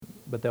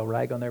but they'll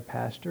rag on their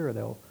pastor, or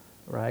they'll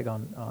rag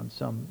on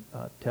some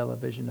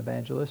television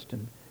evangelist,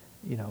 and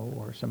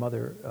or some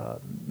other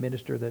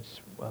minister that's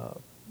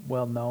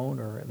well known,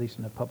 or at least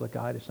in the public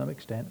eye to some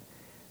extent,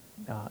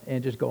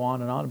 and just go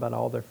on and on about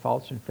all their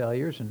faults and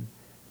failures. And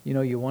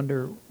you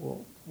wonder,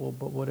 well,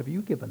 but what have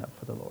you given up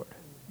for the Lord?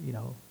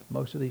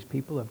 Most of these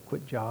people have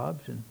quit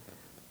jobs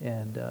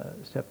and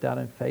stepped out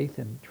in faith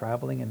and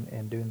traveling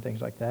and doing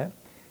things like that.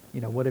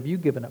 What have you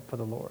given up for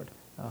the Lord?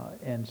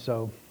 And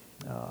so,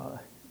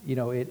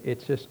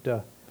 it's just,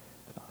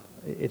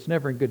 it's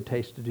never in good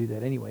taste to do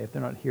that anyway. If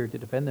they're not here to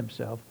defend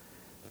themselves,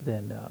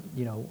 then,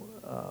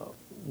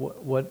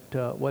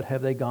 what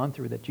have they gone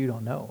through that you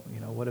don't know?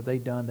 What have they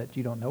done that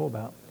you don't know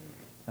about?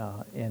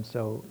 And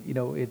so,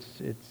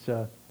 it's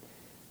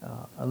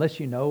unless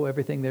you know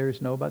everything there is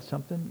to know about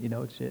something,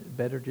 it's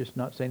better just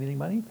not say anything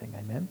about anything.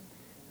 Amen.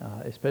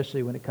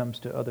 Especially when it comes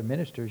to other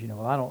ministers,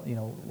 I don't,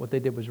 what they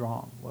did was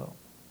wrong. Well,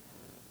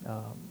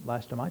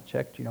 last time I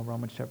checked,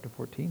 Romans chapter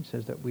 14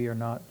 says that we are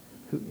not,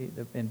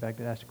 in fact,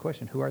 it asks a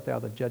question, who art thou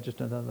that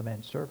judgest another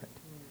man's servant?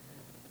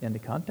 And the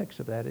context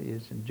of that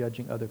is in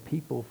judging other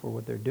people for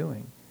what they're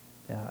doing.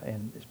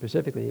 And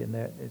specifically in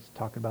that, it's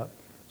talking about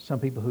some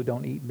people who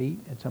don't eat meat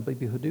and some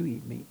people who do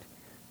eat meat.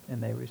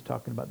 And they was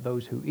talking about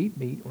those who eat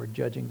meat or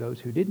judging those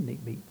who didn't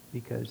eat meat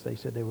because they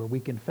said they were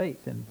weak in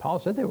faith. And Paul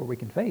said they were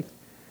weak in faith.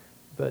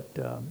 But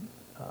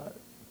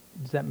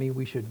does that mean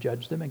we should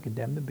judge them and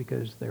condemn them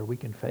because they're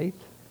weak in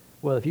faith?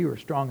 Well, if you were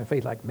strong in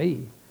faith like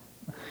me,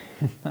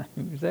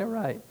 is that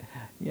right?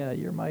 Yeah,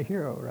 you're my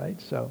hero, right?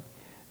 So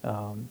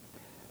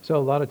a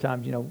lot of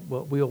times,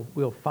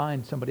 we'll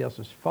find somebody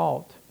else's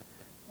fault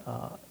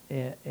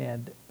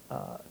and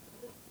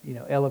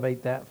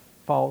elevate that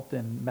fault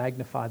and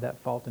magnify that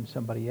fault in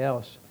somebody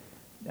else,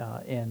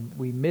 and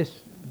we miss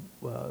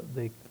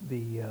the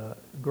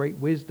great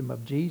wisdom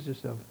of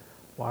Jesus of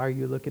why are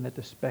you looking at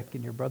the speck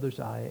in your brother's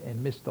eye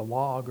and miss the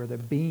log or the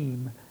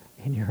beam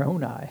in your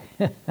own eye?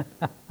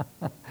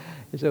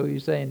 So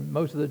he's saying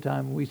most of the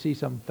time we see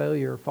some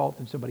failure or fault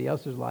in somebody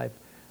else's life,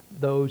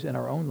 those in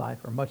our own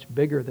life are much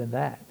bigger than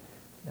that.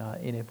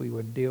 And if we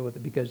would deal with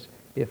it, because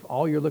if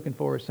all you're looking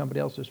for is somebody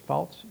else's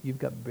faults, you've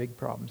got big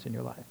problems in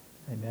your life.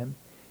 Amen.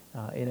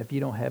 And if you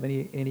don't have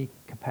any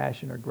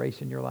compassion or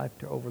grace in your life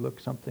to overlook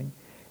something,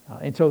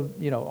 and so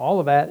all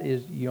of that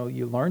is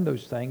you learn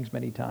those things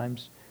many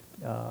times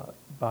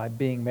by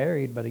being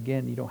married. But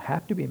again, you don't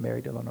have to be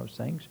married to learn those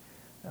things.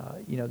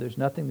 There's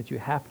nothing that you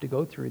have to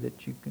go through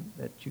that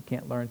you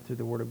can't learn through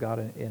the Word of God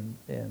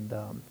and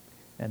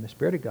the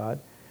Spirit of God.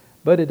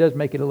 But it does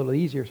make it a little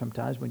easier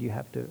sometimes when you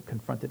have to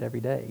confront it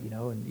every day,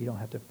 and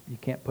you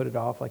can't put it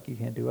off like you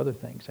can do other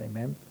things.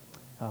 Amen.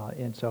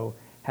 And so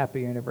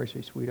happy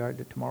anniversary, sweetheart.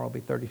 Tomorrow will be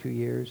 32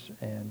 years,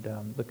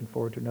 and looking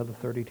forward to another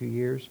 32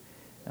 years.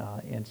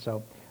 And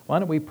so why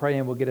don't we pray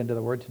and we'll get into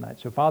the Word tonight.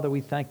 So Father,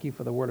 we thank you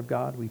for the Word of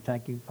God. We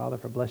thank you, Father,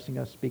 for blessing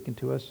us, speaking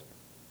to us.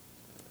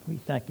 We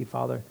thank you,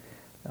 Father,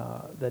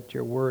 that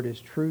your Word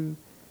is true,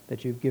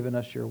 that you've given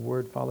us your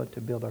Word, Father, to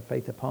build our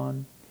faith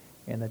upon,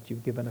 and that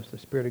you've given us the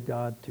Spirit of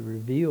God to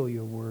reveal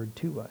your Word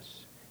to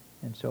us.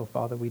 And so,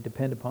 Father, we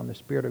depend upon the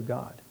Spirit of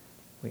God.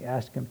 We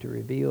ask him to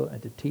reveal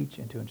and to teach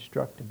and to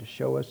instruct and to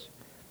show us.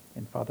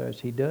 And Father, as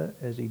he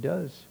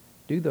does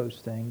do those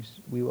things,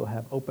 we will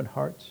have open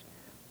hearts,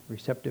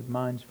 receptive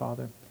minds,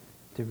 Father,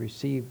 to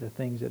receive the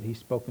things that he's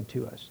spoken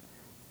to us.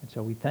 And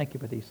so we thank you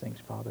for these things,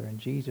 Father, in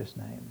Jesus'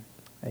 name.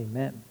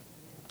 Amen.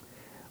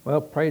 Well,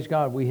 praise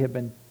God. We have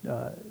been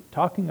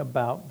talking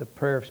about the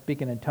prayer of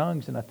speaking in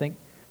tongues, and I think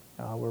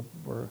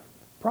we're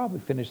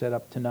probably finish that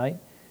up tonight.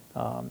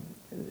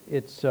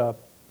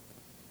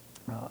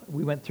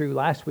 We went through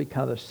last week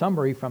kind of the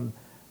summary from,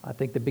 I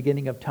think, the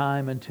beginning of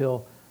time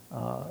until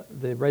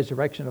the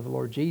resurrection of the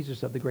Lord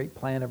Jesus, of the great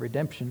plan of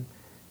redemption,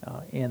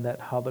 and that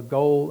how the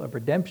goal of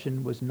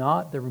redemption was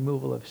not the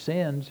removal of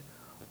sins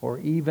or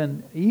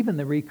even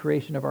the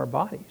recreation of our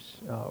bodies,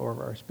 or of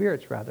our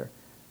spirits rather.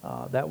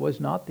 That was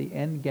not the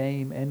end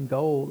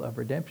goal of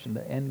redemption.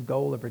 The end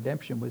goal of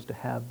redemption was to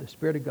have the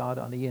Spirit of God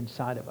on the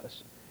inside of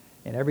us.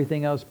 And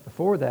everything else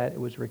before that, it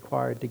was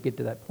required to get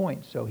to that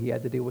point. So he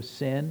had to deal with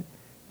sin.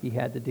 He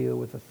had to deal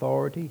with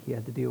authority. He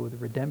had to deal with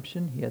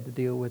redemption. He had to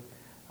deal with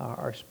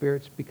our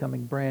spirits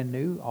becoming brand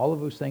new. All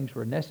of those things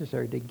were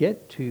necessary to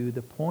get to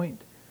the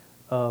point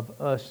of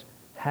us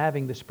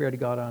having the Spirit of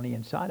God on the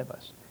inside of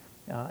us.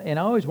 And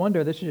I always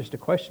wonder, this is just a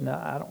question,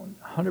 I don't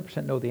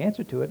 100% know the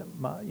answer to it.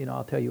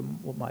 I'll tell you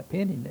what my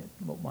opinion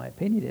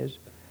is.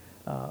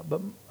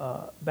 But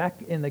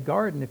back in the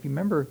garden, if you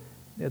remember,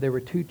 there were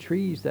two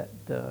trees that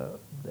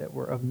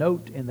were of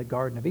note in the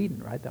Garden of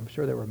Eden, right? I'm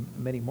sure there were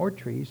many more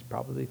trees,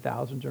 probably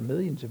thousands or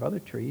millions of other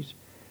trees.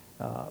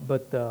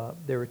 But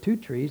there were two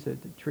trees, the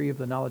tree of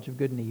the knowledge of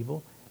good and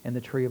evil and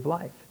the tree of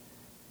life.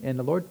 And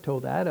the Lord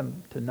told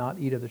Adam to not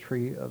eat of the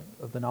tree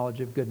of the knowledge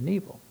of good and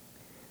evil.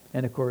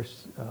 And of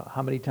course,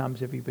 how many times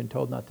have you been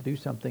told not to do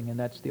something and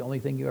that's the only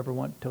thing you ever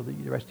want till the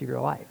rest of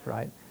your life,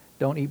 right?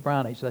 Don't eat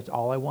brownies. That's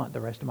all I want.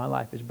 The rest of my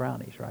life is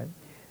brownies, right?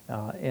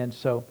 And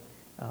so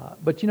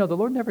But the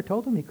Lord never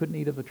told him he couldn't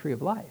eat of the tree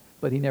of life.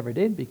 But he never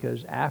did,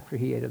 because after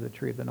he ate of the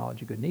tree of the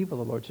knowledge of good and evil,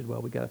 the Lord said,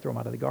 well, we've got to throw him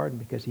out of the garden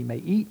because he may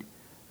eat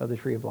of the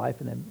tree of life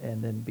and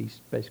then be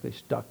basically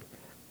stuck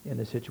in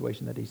the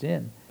situation that he's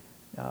in.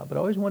 But I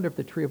always wonder if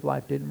the tree of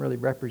life didn't really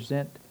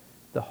represent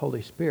the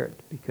Holy Spirit,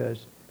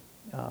 because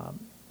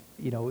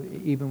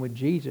even with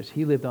Jesus,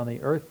 he lived on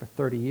the earth for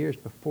 30 years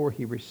before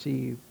he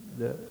received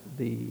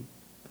the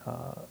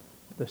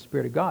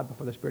Spirit of God,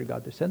 before the Spirit of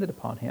God descended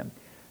upon him.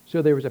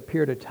 So there was a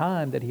period of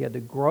time that he had to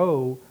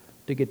grow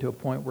to get to a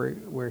point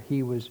where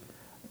he was,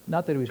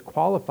 not that he was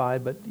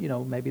qualified, but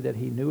maybe that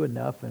he knew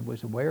enough and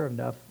was aware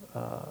enough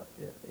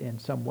in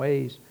some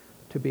ways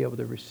to be able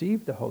to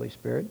receive the Holy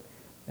Spirit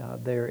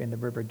there in the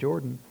River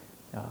Jordan.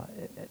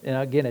 And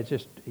again, it's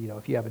just,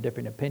 if you have a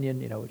different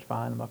opinion, it's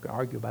fine. I'm not going to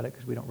argue about it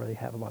because we don't really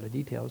have a lot of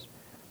details.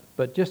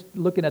 But just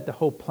looking at the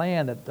whole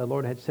plan that the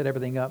Lord had set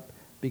everything up,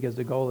 because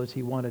the goal is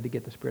he wanted to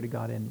get the Spirit of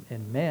God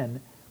in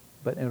men.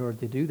 But in order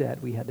to do that,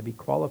 we had to be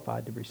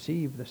qualified to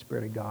receive the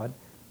Spirit of God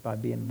by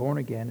being born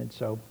again. And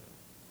so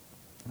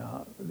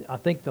I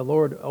think the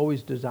Lord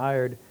always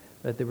desired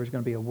that there was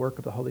going to be a work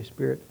of the Holy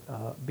Spirit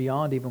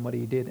beyond even what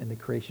he did in the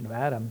creation of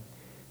Adam.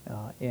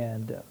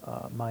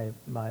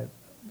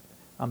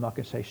 I'm not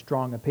going to say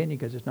strong opinion,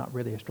 because it's not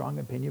really a strong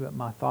opinion, but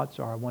my thoughts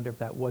are, I wonder if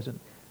that wasn't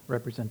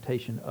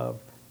representation of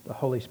the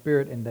Holy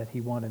Spirit, and that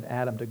he wanted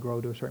Adam to grow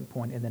to a certain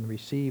point and then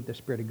receive the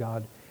Spirit of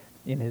God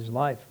in his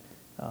life.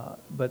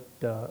 But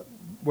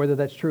whether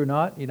that's true or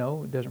not, it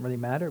doesn't really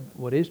matter.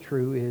 What is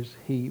true is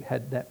he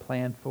had that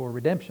plan for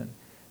redemption,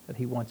 that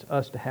he wants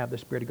us to have the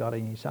Spirit of God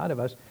inside of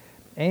us.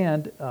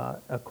 And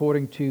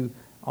according to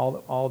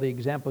all the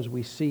examples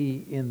we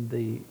see in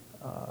the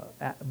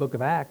book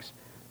of Acts,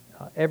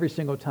 every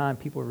single time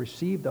people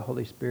receive the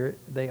Holy Spirit,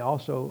 they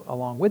also,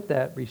 along with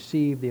that,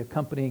 receive the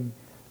accompanying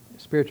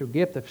spiritual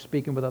gift of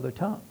speaking with other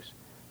tongues.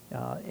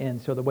 And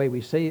so the way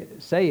we say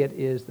it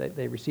is that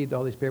they receive the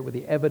Holy Spirit with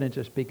the evidence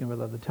of speaking with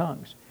other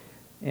tongues.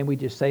 And we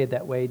just say it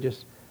that way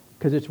just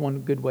because it's one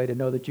good way to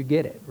know that you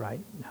get it, right?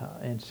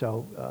 And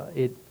so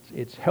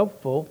it's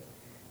helpful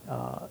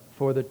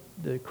for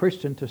the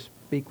Christian to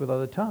speak with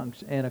other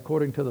tongues. And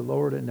according to the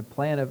Lord and the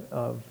plan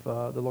of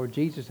the Lord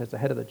Jesus as the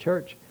head of the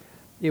church,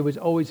 it was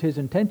always his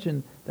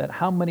intention that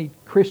how many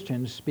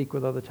Christians speak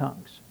with other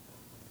tongues?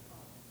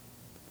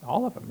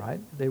 All of them,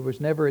 right? There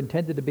was never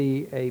intended to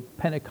be a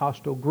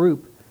Pentecostal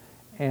group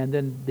and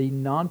then the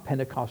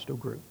non-Pentecostal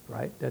group,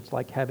 right? That's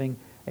like having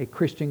a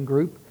Christian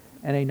group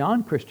and a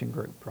non-Christian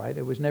group, right?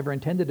 It was never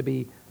intended to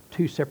be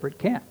two separate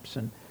camps.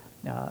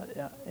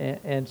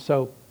 And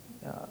so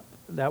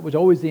that was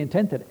always the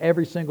intent, that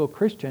every single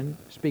Christian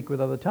speak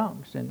with other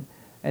tongues.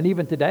 And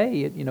even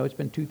today, it's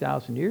been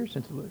 2,000 years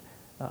since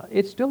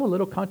it's still a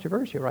little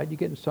controversial, right? You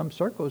get in some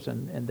circles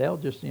and they'll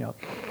just, they'll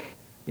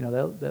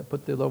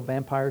put their little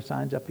vampire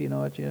signs up,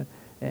 and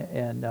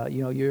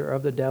you're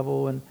of the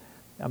devil. And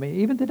I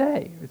mean, even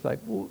today, it's like,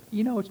 well,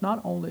 it's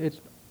not only,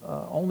 it's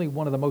only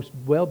one of the most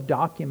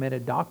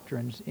well-documented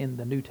doctrines in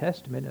the New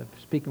Testament of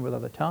speaking with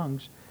other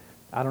tongues.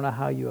 I don't know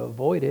how you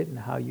avoid it and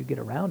how you get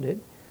around it.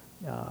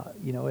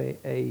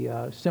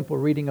 A simple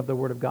reading of the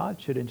Word of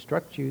God should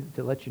instruct you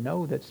to let you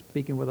know that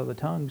speaking with other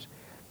tongues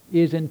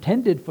is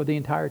intended for the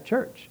entire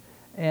church,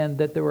 and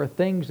that there are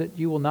things that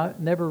you will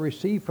never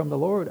receive from the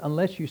Lord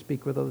unless you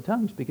speak with other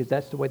tongues, because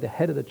that's the way the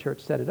head of the church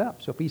set it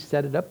up. So if he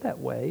set it up that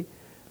way,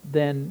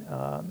 then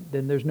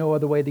there's no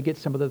other way to get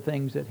some of the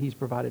things that he's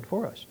provided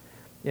for us.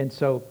 And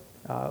so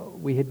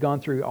we had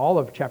gone through all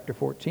of chapter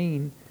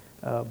 14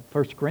 of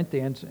 1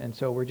 Corinthians, and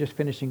so we're just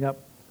finishing up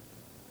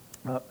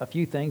a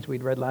few things.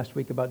 We'd read last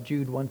week about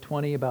Jude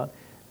 1:20, about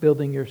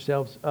building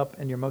yourselves up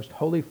in your most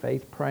holy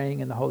faith, praying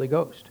in the Holy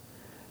Ghost.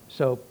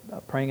 So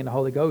praying in the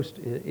Holy Ghost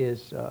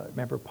is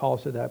remember Paul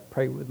said that I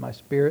pray with my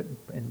spirit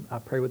and I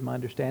pray with my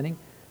understanding.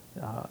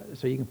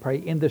 So you can pray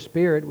in the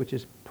Spirit, which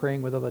is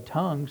praying with other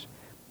tongues,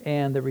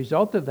 and the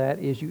result of that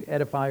is you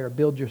edify or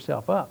build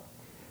yourself up.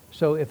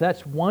 So if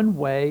that's one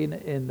way,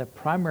 in the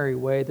primary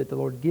way that the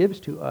Lord gives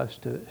to us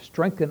to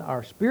strengthen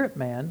our spirit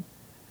man,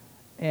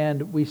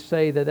 and we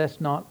say that that's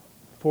not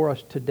for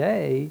us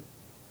today,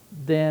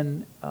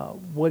 then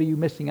what are you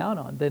missing out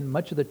on? Then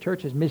much of the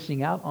church is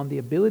missing out on the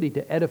ability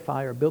to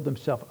edify or build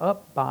themselves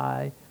up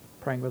by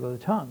praying with other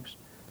tongues.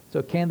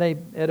 So can they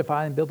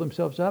edify and build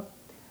themselves up?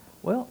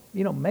 Well,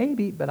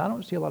 maybe, but I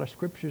don't see a lot of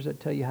scriptures that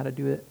tell you how to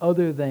do it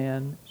other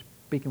than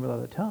speaking with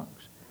other tongues.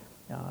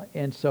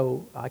 And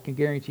so I can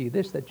guarantee you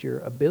this, that your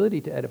ability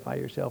to edify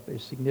yourself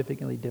is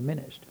significantly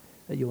diminished,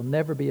 that you will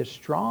never be as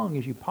strong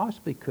as you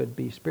possibly could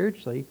be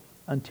spiritually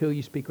until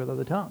you speak with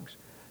other tongues.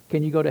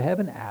 Can you go to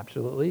heaven?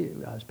 Absolutely.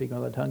 Speaking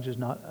with other tongues is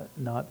not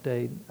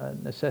a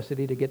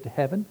necessity to get to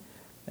heaven.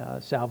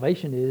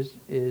 Salvation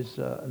is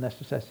a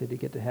necessity to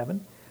get to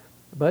heaven.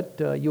 But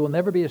you will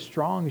never be as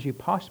strong as you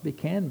possibly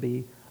can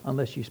be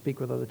unless you speak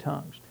with other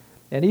tongues.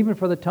 And even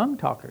for the tongue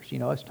talkers,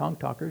 us tongue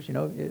talkers,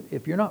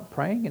 if you're not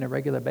praying on a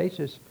regular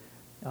basis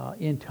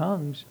in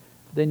tongues,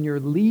 then you're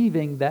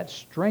leaving that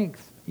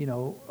strength,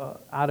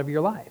 out of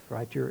your life,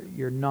 right?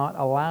 You're not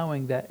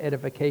allowing that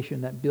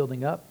edification, that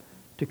building up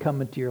to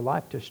come into your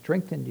life to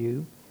strengthen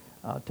you,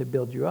 to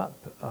build you up,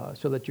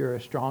 so that you're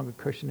as strong a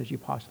Christian as you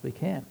possibly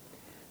can.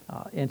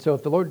 And so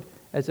if the Lord,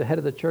 as the head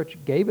of the church,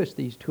 gave us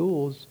these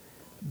tools,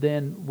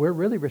 then we're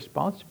really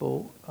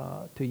responsible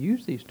to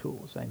use these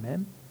tools.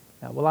 Amen.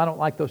 Well, I don't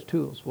like those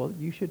tools. Well,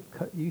 you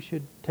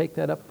should take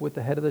that up with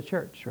the head of the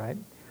church, right?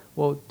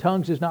 Well,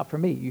 tongues is not for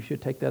me. You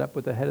should take that up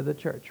with the head of the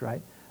church,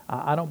 right?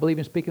 I don't believe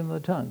in speaking in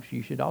the tongues.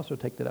 You should also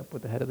take that up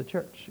with the head of the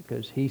church,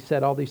 because he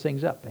set all these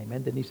things up.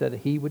 Amen. Then he said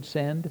he would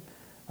send,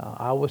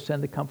 I will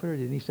send the Comforter.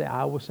 Didn't he say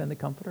I will send the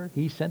Comforter?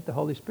 He sent the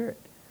Holy Spirit.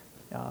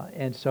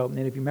 And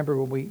if you remember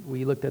when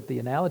we looked at the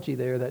analogy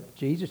there that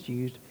Jesus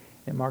used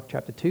in Mark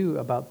chapter 2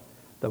 about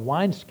the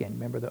wineskin.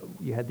 Remember that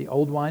you had the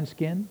old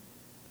wineskin,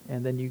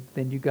 and then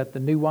you got the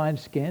new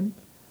wineskin,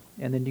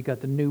 and then you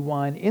got the new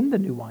wine in the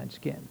new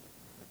wineskin.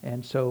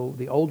 And so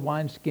the old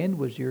wineskin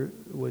was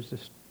the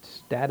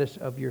status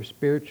of your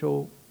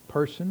spiritual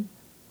person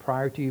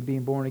prior to you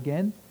being born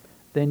again.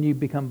 Then you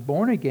become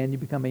born again, you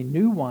become a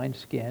new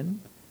wineskin,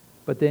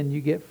 but then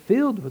you get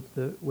filled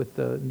with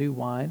the new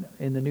wine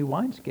in the new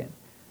wineskin.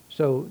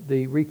 So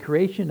the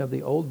recreation of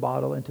the old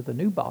bottle into the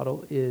new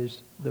bottle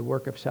is the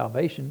work of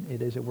salvation.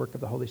 It is a work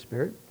of the Holy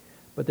Spirit.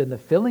 But then the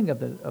filling of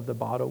the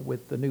bottle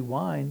with the new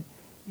wine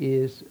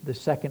is the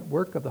second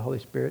work of the Holy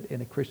Spirit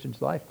in a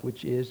Christian's life,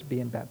 which is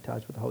being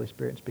baptized with the Holy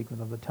Spirit and speaking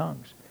with other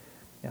tongues.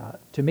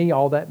 To me,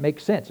 all that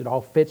makes sense. It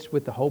all fits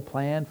with the whole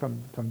plan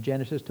from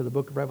Genesis to the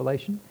book of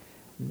Revelation.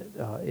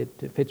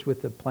 It fits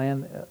with the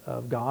plan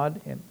of God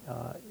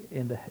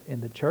in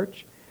the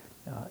church.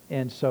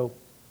 And so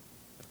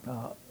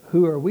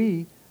who are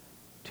we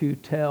to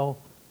tell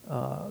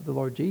the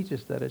Lord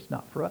Jesus that it's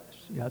not for us?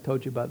 I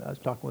told you about, I was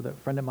talking with a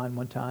friend of mine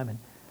one time, and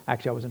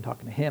actually I wasn't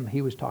talking to him.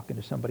 He was talking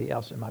to somebody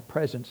else in my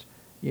presence.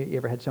 You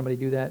ever had somebody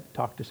do that?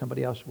 Talk to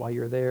somebody else while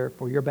you're there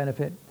for your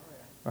benefit?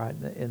 Right?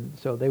 And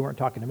so they weren't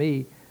talking to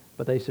me,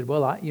 but they said,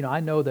 well, I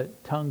know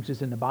that tongues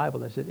is in the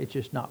Bible. I said, it's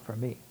just not for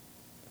me.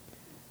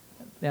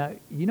 Now,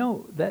 you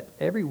know that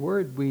every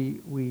word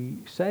we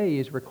say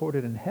is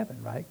recorded in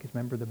heaven, right? Because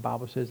remember, the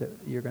Bible says that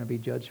you're going to be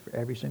judged for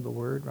every single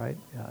word, right?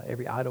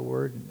 Every idle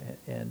word.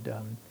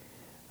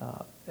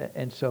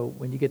 And so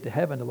when you get to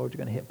heaven, the Lord's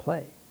going to hit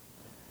play.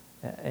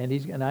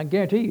 And I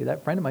guarantee you,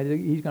 that friend of mine,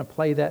 he's going to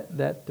play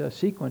that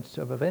sequence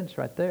of events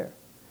right there.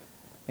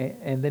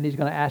 And then he's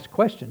going to ask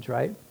questions,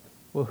 right?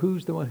 Well,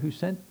 who's the one who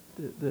sent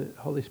the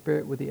Holy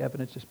Spirit with the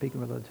evidence of speaking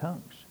with other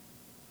tongues?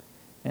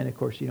 And of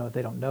course, if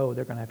they don't know,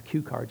 they're going to have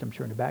cue cards, I'm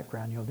sure, in the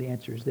background. The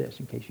answer is this,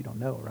 in case you don't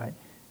know, right?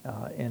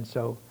 And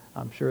so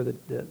I'm sure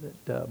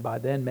that by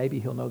then, maybe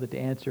he'll know that the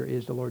answer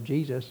is the Lord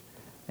Jesus.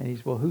 And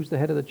he's, well, who's the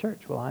head of the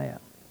church? Well, I am.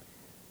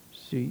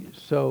 See,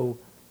 so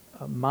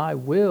my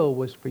will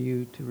was for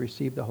you to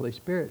receive the Holy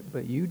Spirit,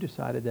 but you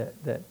decided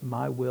that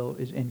my will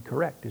is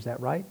incorrect. Is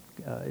that right?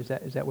 Is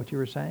that what you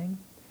were saying?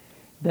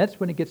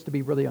 That's when it gets to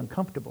be really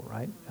uncomfortable,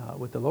 right,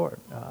 with the Lord.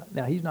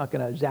 Now, he's not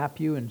going to zap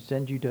you and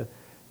send you to,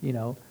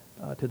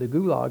 to the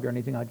gulag or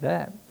anything like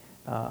that.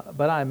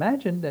 But I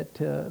imagine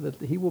that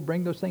he will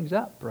bring those things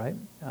up, right?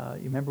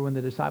 You remember when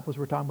the disciples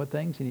were talking about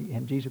things,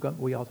 and Jesus goes,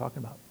 what are y'all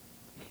talking about?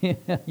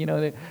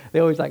 They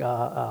always like,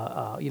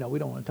 we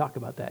don't want to talk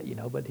about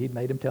that, but he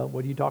made them tell,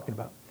 what are you talking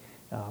about?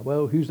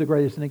 Well, who's the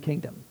greatest in the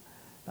kingdom?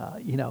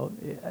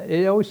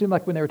 It always seemed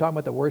like when they were talking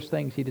about the worst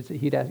things,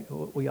 he'd ask,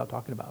 what are y'all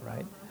talking about,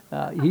 right?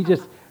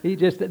 He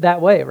just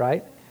that way,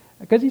 right?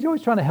 Because he's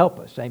always trying to help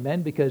us,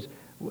 amen? Because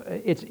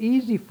it's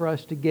easy for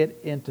us to get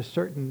into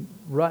certain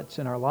ruts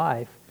in our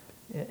life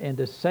and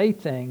to say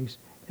things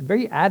and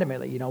very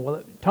adamantly,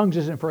 well, tongues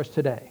isn't for us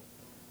today.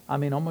 I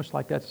mean, almost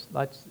like that's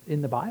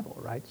in the Bible,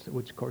 right? So,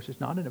 which, of course,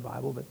 is not in the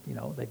Bible, but,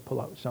 they pull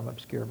out some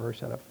obscure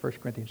verse out of 1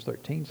 Corinthians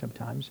 13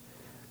 sometimes.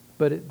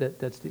 But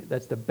that's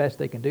the best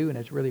they can do, and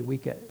it's really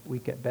weak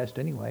at best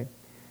anyway.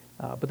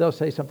 But they'll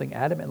say something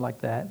adamant like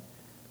that,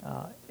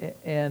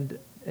 and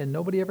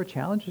nobody ever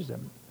challenges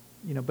them.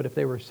 But if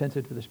they were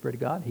sensitive to the Spirit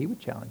of God, he would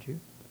challenge you.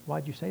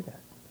 Why'd you say that?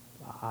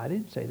 I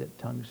didn't say that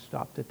tongues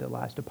stopped at the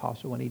last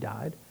apostle when he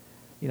died.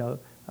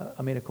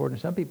 According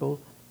to some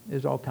people,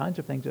 there's all kinds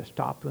of things that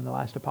stopped when the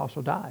last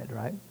apostle died,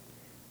 right?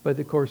 But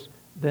of course,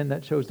 then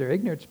that shows their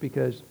ignorance,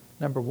 because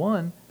number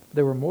one,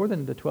 there were more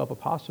than the 12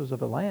 apostles of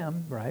the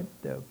Lamb, right?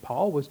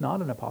 Paul was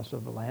not an apostle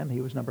of the Lamb.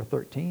 He was number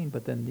 13,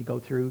 but then you go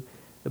through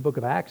the book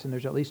of Acts, and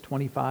there's at least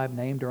 25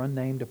 named or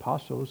unnamed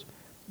apostles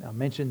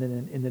mentioned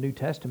in the New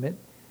Testament,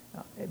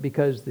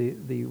 because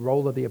the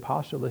role of the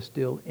apostle is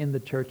still in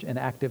the church and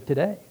active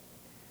today.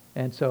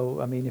 And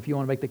so, if you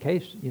want to make the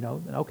case,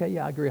 then okay,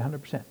 yeah, I agree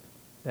 100%.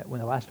 That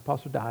when the last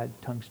apostle died,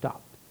 tongues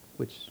stopped,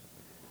 which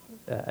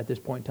at this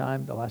point in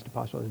time, the last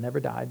apostle has never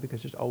died,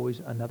 because there's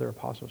always another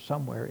apostle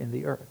somewhere in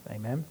the earth.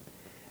 Amen?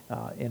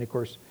 And of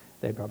course,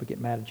 they'd probably get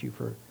mad at you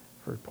for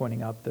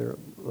pointing out their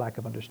lack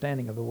of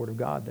understanding of the Word of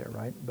God there,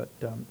 right? But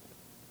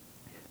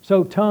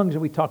so tongues,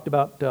 and we talked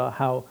about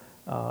how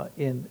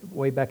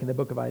way back in the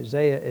book of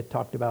Isaiah, it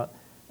talked about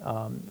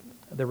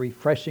the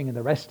refreshing and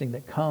the resting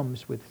that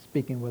comes with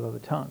speaking with other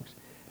tongues.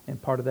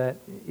 And part of that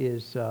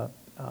is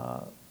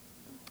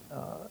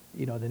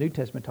the New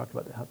Testament talked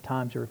about how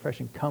times of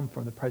refreshing come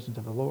from the presence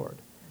of the Lord.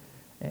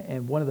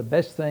 And one of the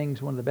best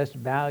things, one of the best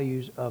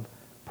values of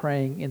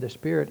praying in the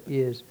Spirit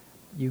is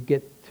you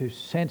get to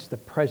sense the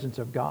presence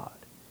of God.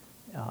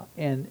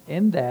 And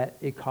in that,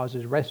 it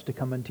causes rest to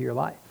come into your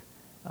life.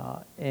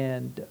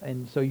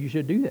 And so you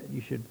should do that.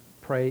 You should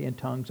pray in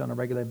tongues on a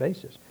regular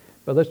basis.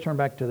 But let's turn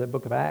back to the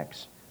book of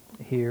Acts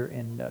here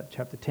in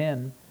chapter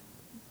 10,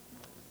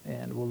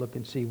 and we'll look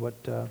and see what...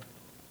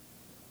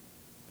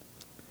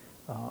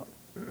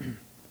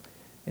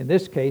 in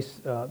this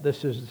case,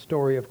 this is the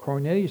story of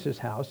Cornelius'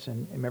 house.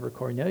 And remember,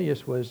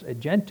 Cornelius was a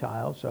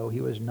Gentile, so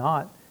he was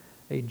not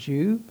a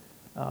Jew,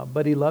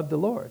 but he loved the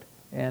Lord.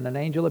 And an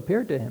angel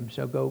appeared to him.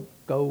 So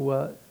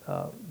go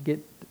get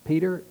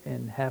Peter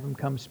and have him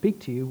come speak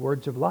to you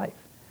words of life.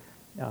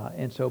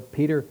 And so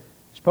Peter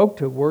spoke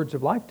to words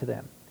of life to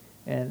them.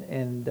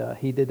 And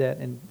he did that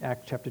in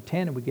Acts chapter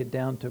 10, and we get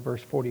down to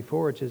verse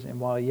 44. It says, "And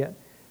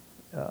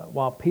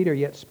while Peter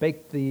yet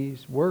spake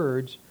these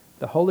words,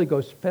 the Holy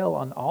Ghost fell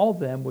on all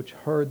them which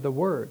heard the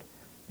word.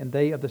 And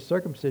they of the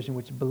circumcision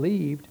which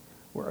believed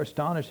were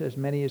astonished, as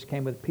many as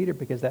came with Peter,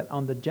 because that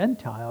on the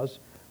Gentiles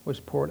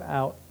was poured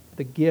out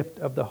the gift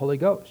of the Holy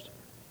Ghost.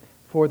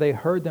 For they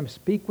heard them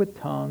speak with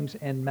tongues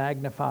and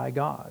magnify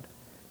God."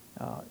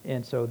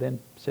 And so then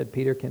said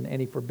Peter, "Can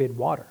any forbid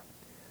water?"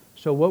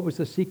 So what was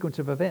the sequence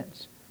of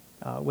events?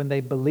 When they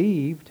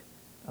believed,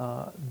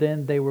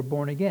 then they were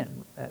born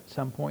again at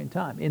some point in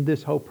time in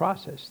this whole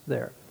process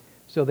there.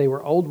 So they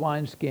were old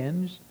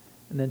wineskins,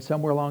 and then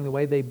somewhere along the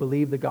way they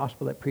believed the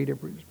gospel that Peter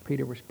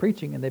was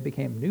preaching, and they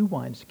became new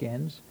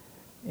wineskins,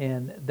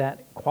 and that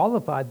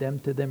qualified them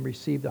to then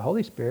receive the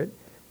Holy Spirit.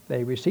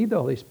 They received the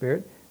Holy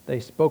Spirit. They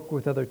spoke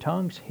with other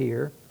tongues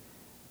here,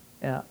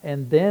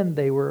 and then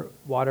they were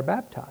water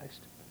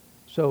baptized.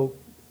 So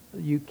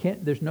you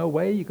can't. There's no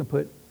way you can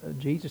put.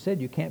 Jesus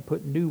said you can't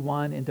put new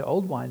wine into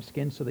old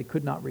wineskins, so they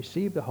could not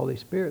receive the Holy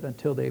Spirit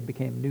until they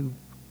became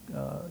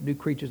new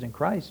creatures in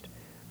Christ.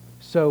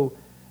 So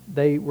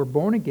they were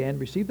born again,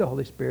 received the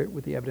Holy Spirit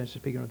with the evidence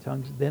of speaking with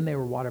tongues. Then they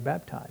were water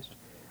baptized,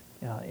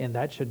 and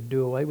that should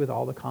do away with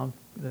all the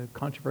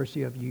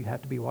controversy of you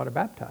have to be water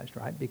baptized,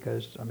 right?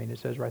 Because it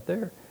says right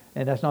there,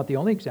 and that's not the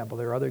only example.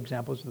 There are other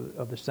examples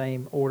of the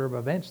same order of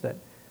events, that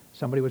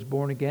somebody was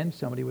born again,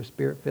 somebody was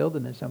Spirit filled,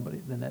 and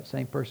then that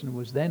same person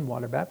was then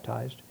water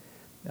baptized.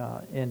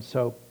 And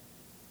so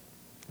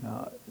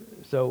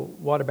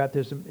water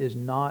baptism is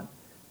not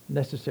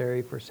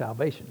necessary for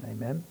salvation.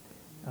 Amen.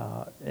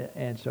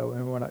 And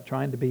we're not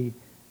trying to be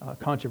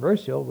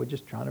controversial. We're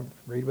just trying to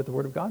read what the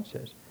Word of God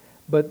says.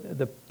 But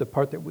the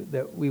part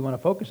that we want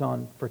to focus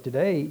on for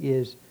today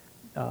is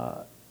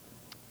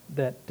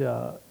that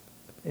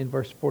in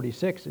verse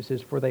 46 it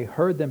says, "For they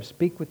heard them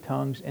speak with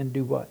tongues and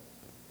do what?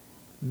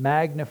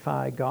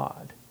 Magnify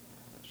God."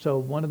 So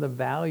one of the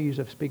values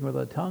of speaking with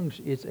other tongues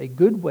is a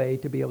good way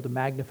to be able to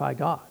magnify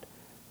God.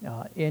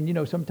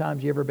 And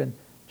sometimes you ever been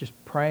just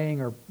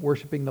praying or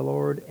worshiping the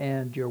Lord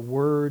and your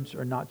words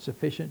are not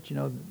sufficient,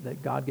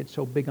 that God gets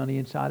so big on the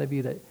inside of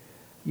you that,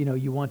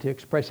 you want to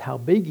express how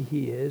big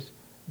He is,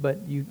 but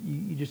you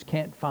just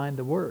can't find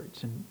the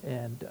words.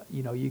 And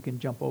you can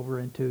jump over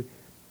into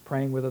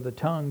praying with other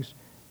tongues,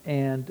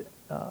 and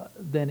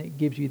then it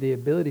gives you the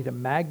ability to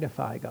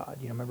magnify God.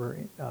 Remember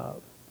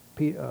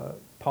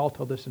Paul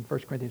told us in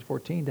 1 Corinthians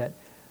 14 that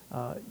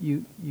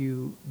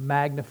you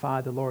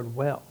magnify the Lord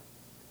well.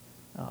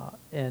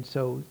 And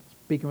so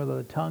speaking with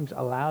other tongues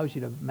allows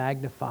you to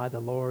magnify the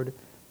Lord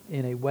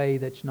in a way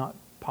that's not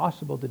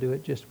possible to do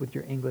it just with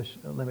your English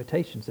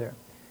limitations there.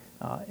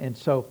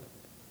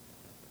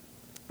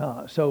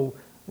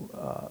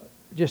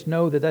 Just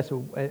know that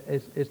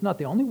it's not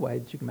the only way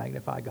that you can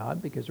magnify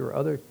God, because there are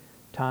other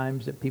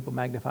times that people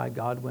magnify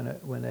God when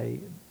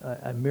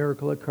a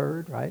miracle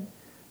occurred, right?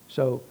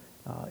 So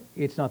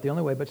it's not the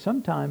only way, but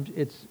sometimes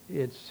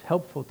it's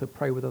helpful to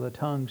pray with other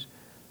tongues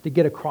to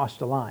get across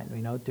the line.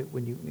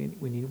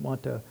 When you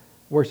want to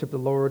worship the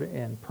Lord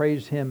and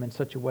praise Him in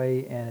such a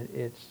way, and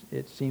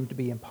it seems to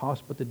be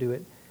impossible to do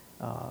it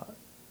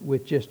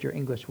with just your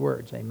English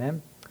words.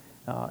 Amen.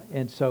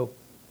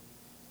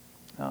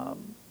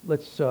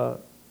 Let's well,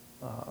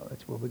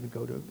 we could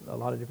go to a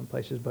lot of different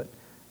places, but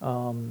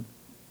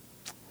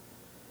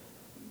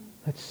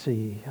let's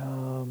see.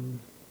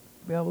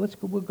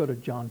 We'll go to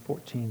John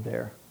 14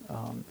 there,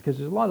 because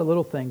there's a lot of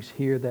little things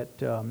here that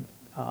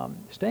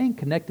staying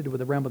connected with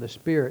the realm of the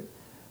Spirit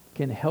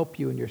can help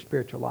you in your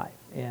spiritual life.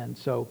 And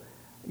so,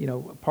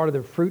 part of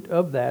the fruit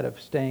of that, of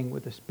staying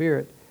with the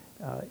Spirit,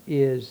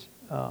 is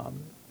a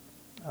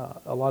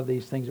lot of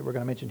these things that we're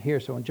going to mention here.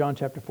 So in John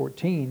chapter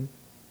 14,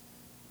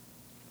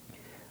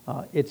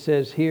 it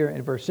says here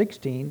in verse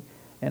 16,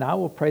 "And I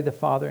will pray the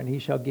Father, and He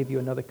shall give you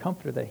another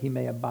Comforter, that He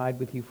may abide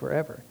with you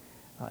forever.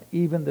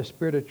 Even the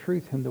Spirit of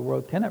truth, whom the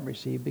world cannot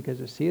receive,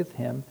 because it seeth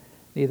Him,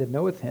 neither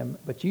knoweth Him,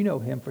 but you know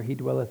Him, for He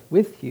dwelleth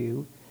with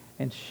you,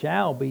 and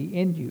shall be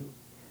in you."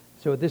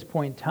 So at this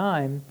point in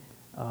time,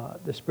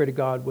 the Spirit of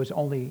God was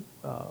only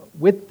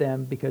with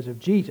them because of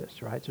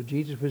Jesus, right? So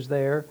Jesus was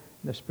there,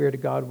 and the Spirit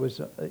of God was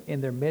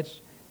in their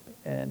midst,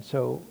 And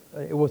so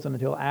it wasn't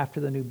until after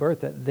the new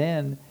birth that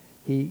then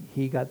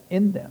he got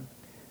in them.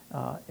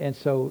 And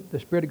so the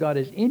Spirit of God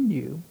is in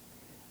you.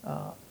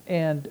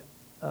 And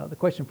the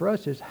question for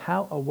us is,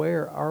 how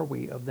aware are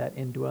we of that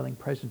indwelling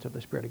presence of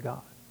the Spirit of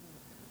God?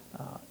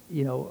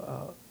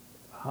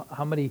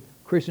 How many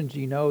Christians do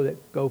you know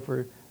that go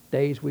for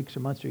days, weeks, or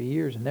months, or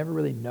years and never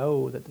really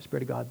know that the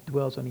Spirit of God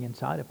dwells on the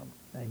inside of them?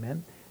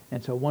 Amen?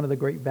 And so one of the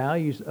great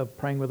values of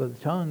praying with other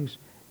tongues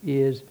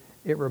is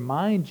it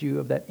reminds you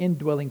of that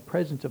indwelling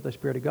presence of the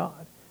Spirit of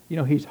God.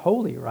 He's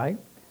holy, right?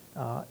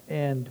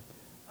 And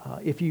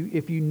if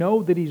you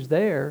know that He's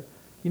there,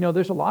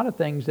 there's a lot of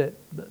things that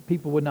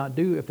people would not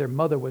do if their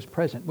mother was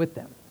present with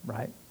them,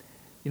 right?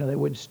 They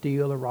wouldn't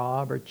steal or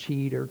rob or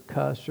cheat or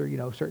cuss or,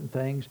 certain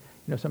things.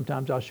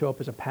 Sometimes I'll show up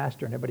as a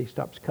pastor and everybody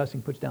stops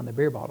cussing, puts down their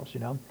beer bottles,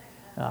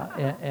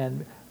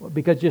 and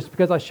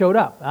because I showed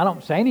up. I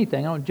don't say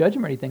anything. I don't judge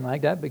them or anything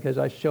like that because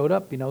I showed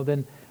up,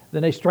 then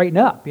they straighten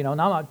up, and I'm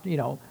not,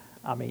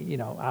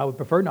 I would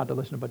prefer not to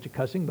listen to a bunch of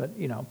cussing, but,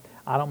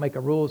 I don't make a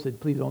rule that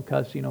please don't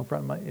cuss, in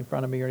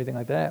front of me or anything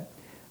like that.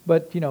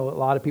 But, a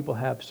lot of people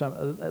have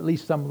at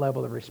least some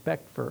level of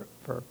respect for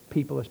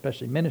people,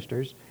 especially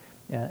ministers,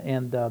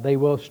 and they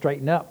will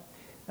straighten up.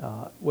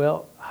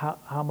 Well,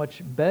 how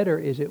much better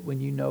is it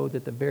when you know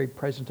that the very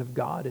presence of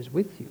God is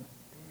with you?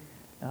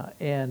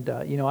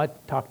 I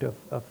talked to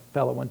a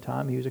fellow one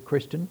time. He was a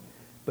Christian,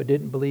 but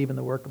didn't believe in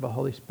the work of the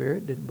Holy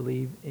Spirit, didn't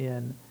believe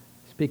in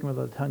speaking with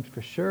other tongues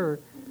for sure.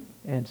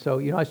 And so,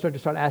 I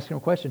started asking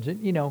him questions.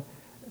 And,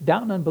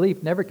 doubt and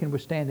unbelief never can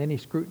withstand any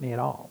scrutiny at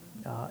all.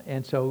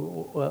 And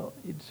so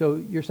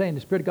you're saying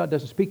the Spirit of God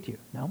doesn't speak to you?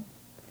 No.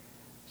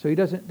 So He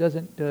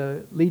doesn't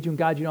lead you and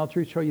guide you in all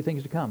truth, show you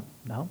things to come?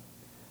 No.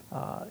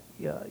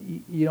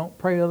 You don't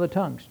pray in other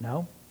tongues?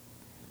 No.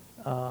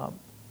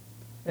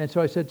 And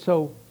so I said,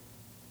 so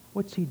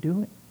what's He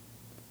doing?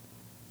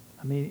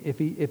 I mean, if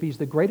He's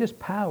the greatest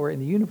power in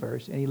the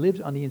universe and He lives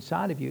on the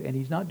inside of you and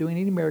He's not doing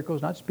any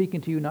miracles, not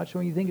speaking to you, not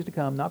showing you things to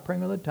come, not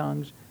praying in other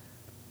tongues,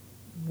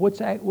 what's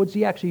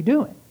He actually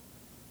doing?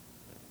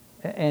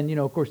 And,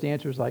 of course, the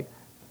answer is like,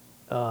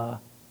 because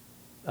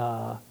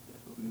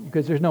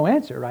there's no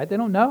answer, right? They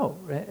don't know.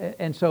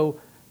 And so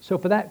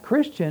for that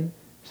Christian,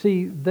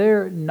 see,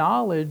 their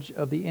knowledge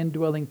of the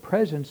indwelling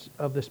presence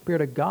of the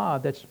Spirit of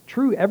God that's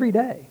true every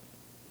day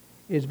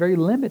is very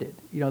limited.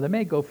 They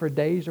may go for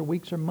days or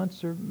weeks or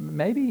months or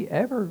maybe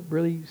ever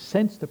really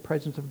sense the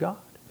presence of God.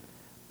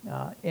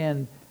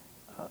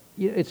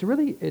 It's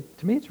really,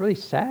 to me, it's really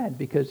sad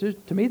because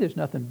to me, there's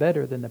nothing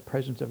better than the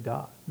presence of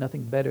God.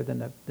 Nothing better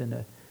than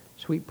the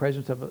sweet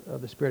presence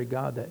of the Spirit of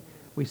God that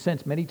we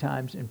sense many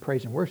times in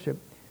praise and worship,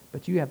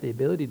 but you have the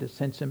ability to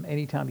sense Him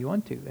anytime you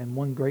want to. And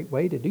one great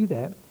way to do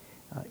that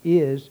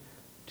is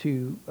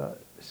to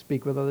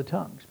speak with other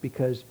tongues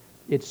because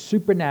it's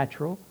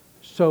supernatural,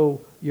 so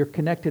you're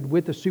connected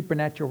with the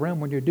supernatural realm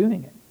when you're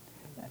doing it.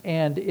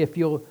 And if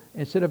you'll,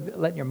 instead of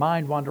letting your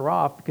mind wander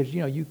off, because,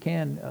 you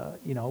can,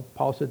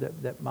 Paul said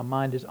that my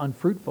mind is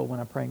unfruitful when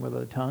I'm praying with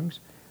other tongues.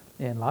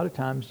 And a lot of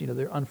times,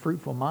 their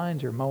unfruitful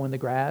minds are mowing the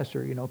grass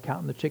or,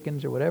 counting the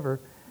chickens or whatever.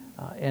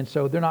 And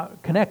so they're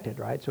not connected,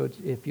 right? So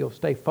if you'll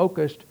stay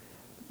focused,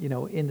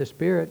 in the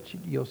Spirit,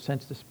 you'll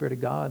sense the Spirit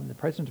of God and the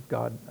presence of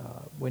God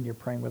when you're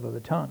praying with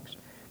other tongues.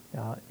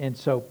 And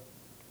so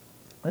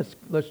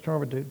let's turn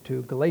over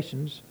to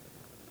Galatians.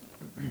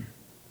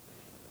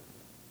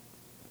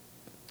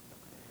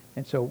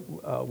 And so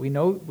we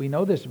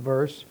know this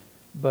verse,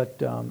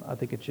 but I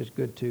think it's just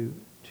good to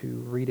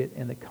read it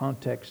in the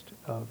context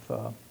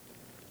of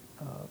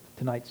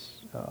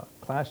tonight's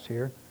class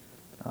here.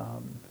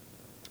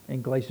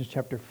 In Galatians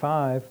chapter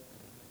 5,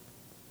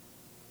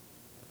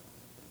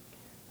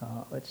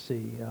 let's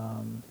see,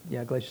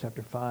 Galatians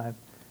chapter 5,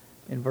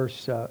 in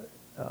verse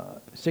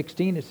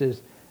 16 it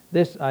says,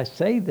 "This I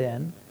say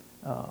then,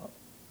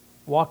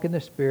 walk in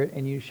the Spirit,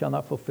 and you shall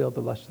not fulfill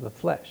the lust of the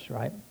flesh,"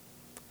 right?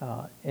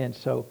 And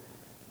so,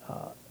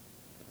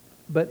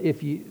 but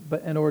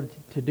in order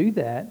to do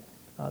that,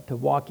 to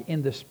walk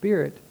in the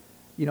Spirit,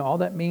 all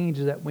that means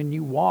is that when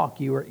you walk,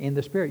 you are in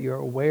the Spirit. You're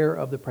aware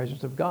of the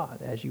presence of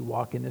God as you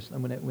walk in this.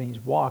 And when it means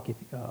walk,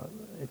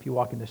 if you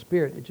walk in the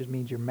Spirit, it just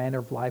means your manner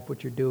of life,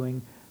 what you're doing,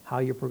 how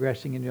you're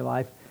progressing in your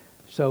life.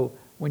 So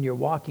when you're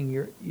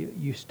walking,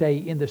 you stay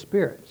in the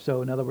Spirit.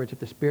 So in other words, if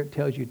the Spirit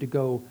tells you to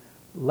go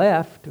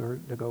left or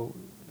to go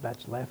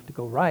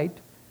right,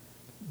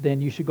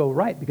 then you should go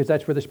right because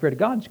that's where the Spirit of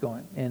God's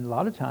going. And a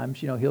lot of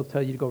times, He'll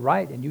tell you to go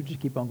right and you just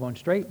keep on going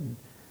straight. And,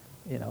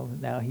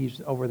 now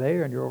He's over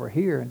there and you're over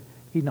here and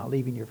He's not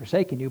leaving you or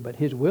forsaking you, but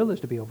His will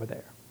is to be over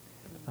there.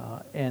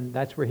 And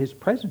that's where His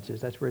presence is.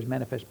 That's where His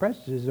manifest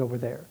presence is over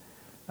there.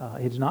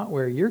 It's not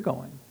where you're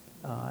going.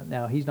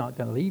 Now, He's not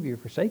going to leave you or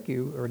forsake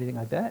you or anything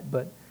like that,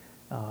 but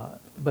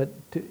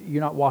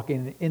you're not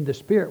walking in the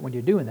Spirit when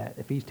you're doing that.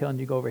 If He's telling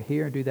you to go over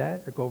here and do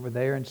that, or go over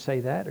there and say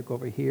that, or go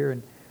over here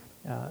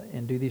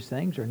and do these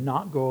things, or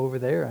not go over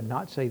there and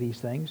not say these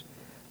things.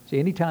 See,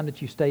 anytime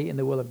that you stay in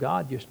the will of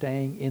God, you're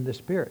staying in the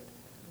Spirit.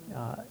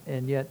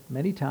 And yet,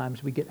 many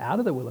times we get out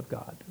of the will of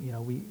God.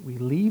 We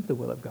leave the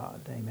will of God.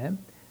 Amen.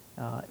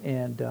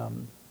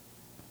 In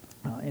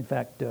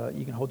fact,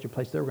 you can hold your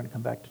place there. We're going to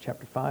come back to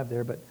chapter 5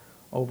 there, but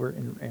over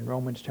in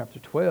Romans chapter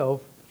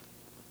 12,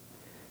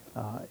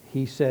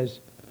 he says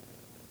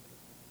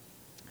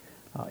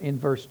in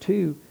verse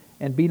 2,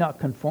 "And be not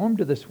conformed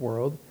to this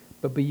world,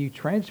 but be ye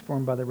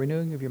transformed by the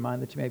renewing of your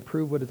mind, that you may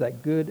prove what is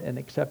that good and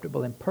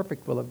acceptable and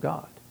perfect will of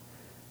God."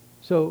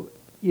 So,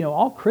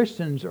 all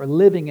Christians are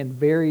living in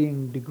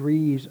varying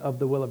degrees of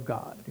the will of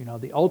God.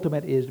 The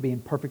ultimate is to be in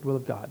perfect will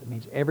of God. It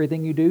means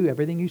everything you do,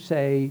 everything you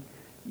say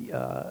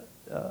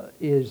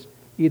is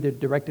either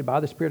directed by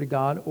the Spirit of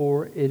God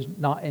or is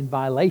not in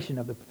violation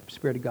of the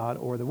Spirit of God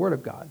or the Word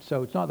of God.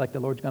 So it's not like the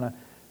Lord's going to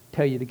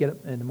tell you to get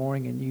up in the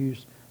morning and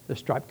use the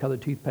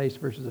striped-colored toothpaste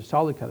versus the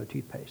solid-colored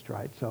toothpaste,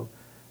 right? So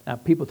now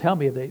people tell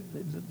me if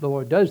the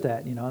Lord does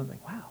that, I'm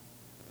like, wow,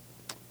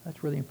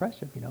 that's really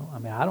impressive, I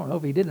mean, I don't know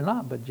if he did or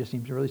not, but it just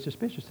seems really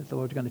suspicious that the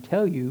Lord's going to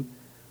tell you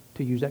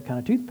to use that kind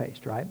of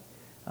toothpaste, right?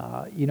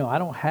 I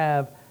don't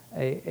have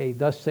a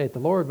thus saith the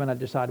Lord when I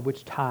decide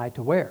which tie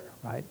to wear,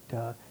 right?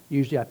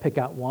 Usually I pick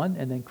out one,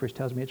 and then Chris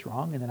tells me it's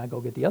wrong, and then I go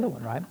get the other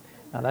one, right?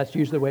 That's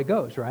usually the way it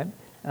goes, right?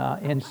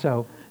 And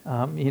so,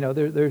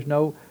 there's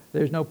no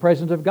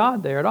presence of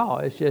God there at all.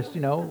 It's just,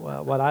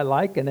 what I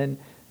like, and then,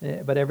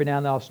 but every now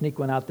and then I'll sneak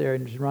one out there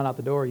and just run out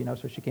the door,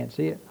 so she can't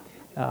see it.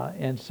 But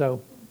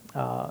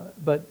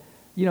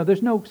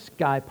there's no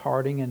sky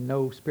parting and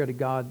no Spirit of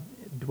God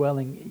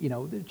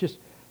dwelling, just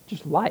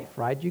life,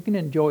 right? You can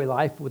enjoy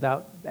life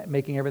without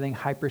making everything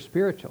hyper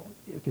spiritual.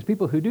 Because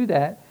people who do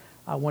that,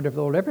 I wonder if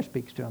the Lord ever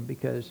speaks to them,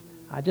 because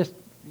I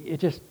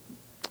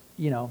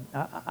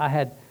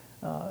had,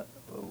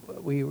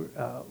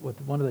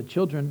 with one of the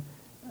children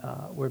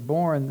were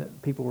born,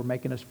 people were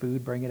making us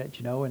food, bringing it,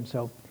 and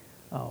so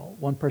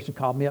one person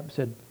called me up and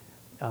said,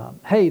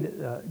 hey,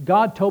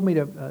 God told me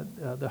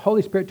the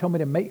Holy Spirit told me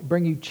to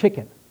bring you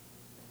chicken.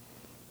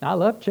 Now, I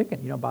love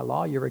chicken. By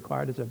law, you're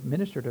required as a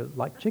minister to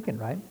like chicken,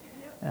 right?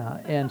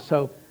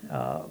 So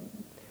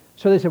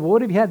they said, well,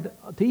 what have you had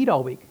to eat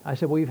all week? I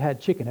said, well, we've had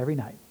chicken every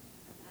night.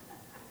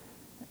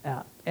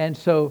 And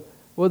so,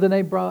 well, then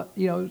they brought,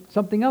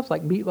 something else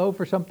like meatloaf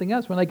or something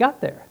else when they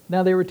got there.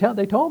 Now,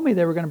 they told me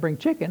they were going to bring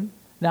chicken.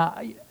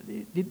 Now,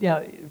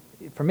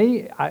 for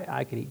me,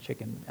 I could eat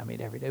chicken, every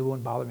day. It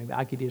wouldn't bother me.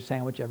 I could eat a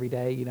sandwich every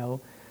day,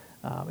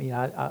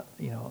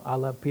 I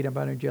love peanut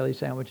butter and jelly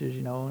sandwiches,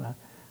 and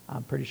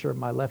I'm pretty sure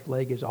my left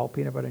leg is all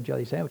peanut butter and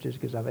jelly sandwiches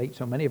because I've ate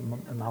so many of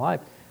them in my life.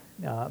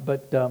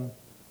 But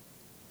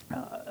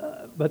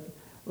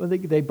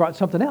they brought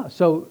something else.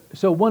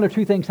 So one or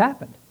two things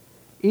happened.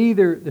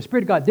 Either the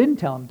Spirit of God didn't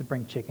tell them to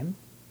bring chicken,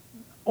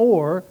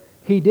 or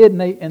he did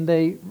and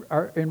they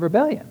are in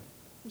rebellion.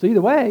 So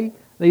either way,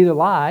 they either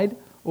lied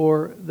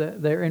or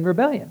they're in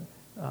rebellion.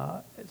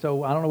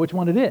 So I don't know which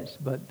one it is,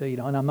 but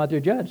and I'm not their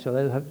judge,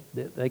 so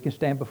they can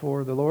stand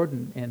before the Lord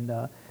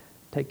and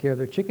take care of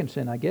their chicken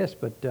sin, I guess.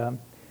 But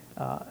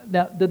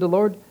now, did the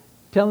Lord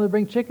tell them to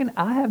bring chicken?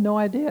 I have no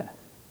idea.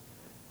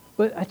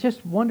 But I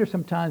just wonder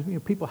sometimes,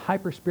 people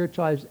hyper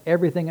spiritualize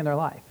everything in their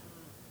life.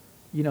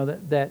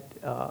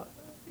 The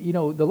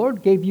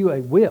Lord gave you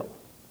a will.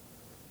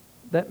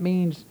 That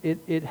means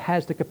it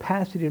has the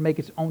capacity to make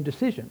its own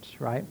decisions,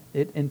 right?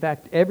 In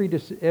fact,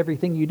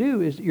 everything you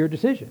do is your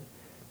decision.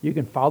 You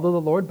can follow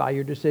the Lord by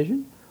your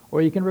decision,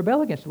 or you can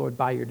rebel against the Lord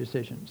by your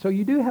decision. So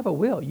you do have a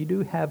will. You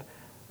do have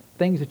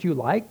things that you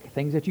like,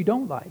 things that you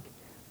don't like.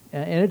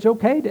 And it's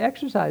okay to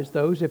exercise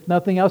those if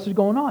nothing else is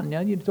going on.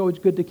 It's always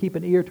good to keep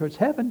an ear towards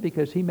heaven,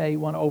 because he may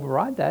want to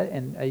override that,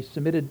 and a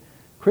submitted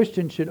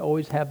Christian should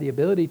always have the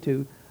ability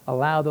to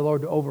allow the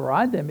Lord to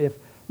override them if,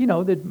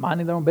 they're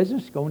minding their own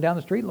business, going down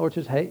the street, and the Lord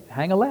says, hey,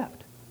 hang a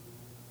left.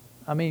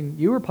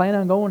 You were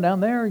planning on going down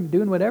there and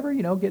doing whatever,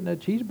 getting a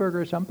cheeseburger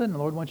or something, and the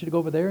Lord wants you to go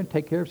over there and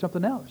take care of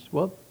something else.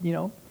 Well,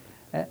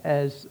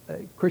 as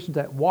Christians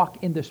that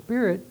walk in the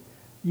Spirit,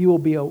 you will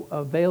be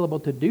available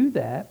to do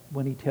that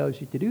when he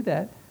tells you to do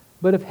that.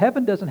 But if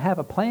heaven doesn't have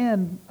a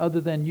plan other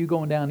than you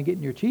going down and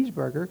getting your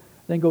cheeseburger,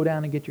 then go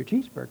down and get your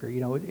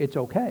cheeseburger. It's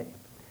okay.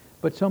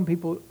 But some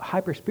people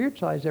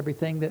hyper-spiritualize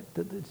everything that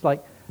it's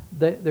like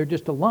they're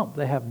just a lump.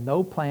 They have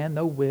no plan,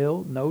 no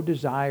will, no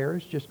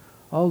desires, just,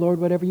 oh, Lord,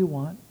 whatever you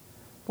want.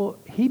 Well,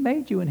 he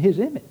made you in his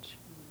image.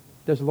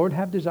 Does the Lord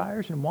have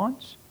desires and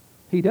wants?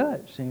 He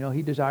does.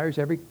 He desires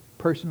every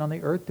person on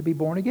the earth to be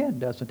born again,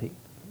 doesn't he?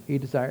 He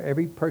desires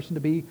every person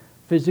to be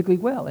physically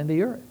well in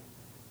the earth.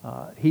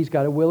 He's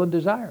got a will and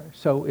desire.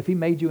 So if he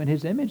made you in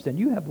his image, then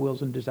you have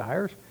wills and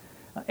desires.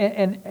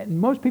 And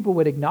most people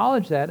would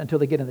acknowledge that until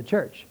they get in the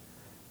church.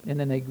 And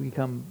then they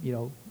become,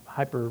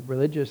 hyper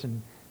religious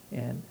and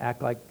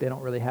act like they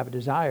don't really have a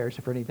desire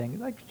for anything.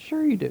 Like,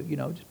 sure you do.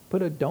 Just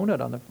put a donut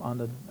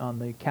on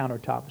the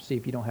countertop and see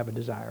if you don't have a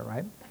desire,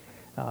 right?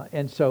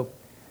 And so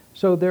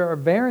there are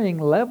varying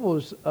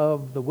levels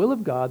of the will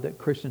of God that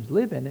Christians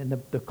live in,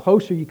 and the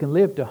closer you can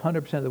live to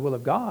 100% of the will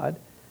of God,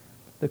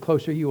 the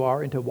closer you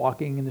are into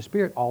walking in the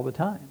Spirit all the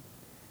time.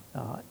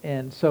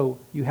 And so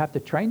you have to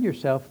train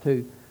yourself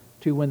to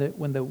when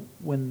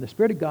the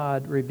Spirit of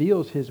God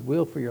reveals his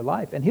will for your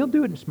life, and he'll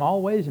do it in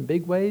small ways and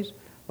big ways.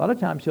 A lot of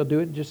times He'll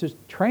do it just as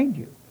train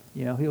you.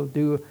 He'll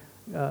do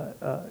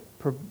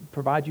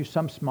provide you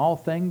some small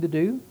thing to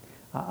do.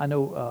 I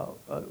know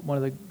one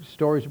of the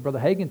stories Brother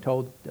Hagin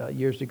told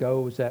years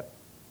ago was that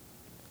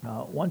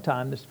one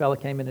time this fella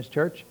came in his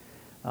church,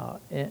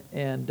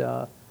 and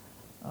the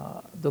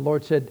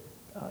Lord said,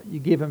 "You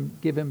give him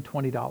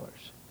 $20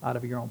 out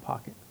of your own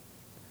pocket."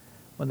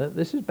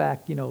 This is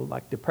back,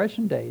 like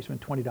Depression days when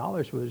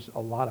 $20 was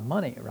a lot of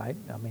money, right?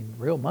 I mean,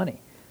 real money.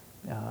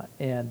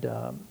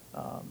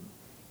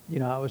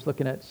 I was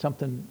looking at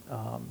something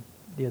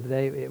the other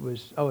day. It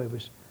was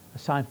a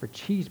sign for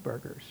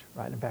cheeseburgers,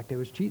 right? In fact, it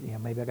was cheese.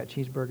 Maybe I got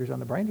cheeseburgers on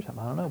the brain or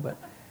something. I don't know,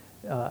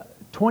 but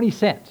 20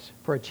 cents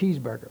for a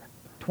cheeseburger,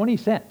 20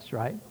 cents,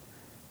 right?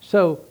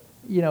 So,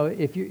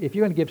 if you're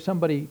going to give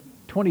somebody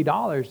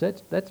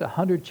 $20, that's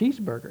 100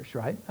 cheeseburgers,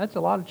 right? That's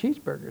a lot of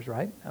cheeseburgers,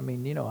 right? I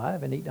mean, I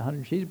haven't eaten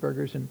 100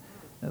 cheeseburgers in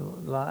the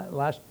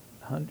last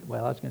 100.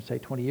 Well, I was going to say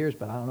 20 years,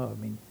 but I don't know.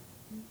 I mean,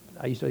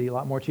 I used to eat a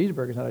lot more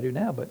cheeseburgers than I do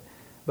now, but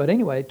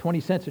anyway, 20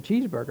 cents a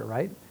cheeseburger,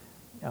 right?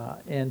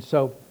 And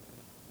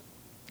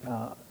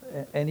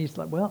he's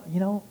like, well,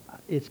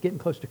 it's getting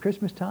close to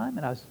Christmas time,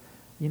 and I was,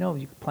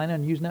 you plan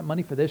on using that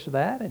money for this or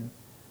that, and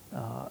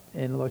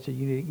the Lord said,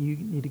 you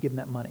need to give him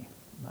that money.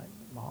 I'm like,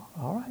 well,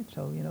 all right,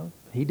 so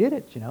he did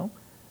it,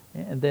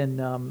 and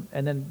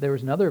then there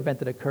was another event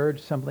that occurred,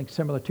 something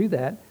similar to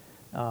that,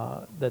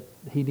 that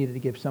he needed to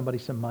give somebody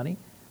some money,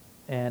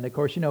 and of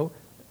course,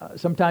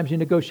 sometimes you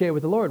negotiate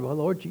with the Lord. Well,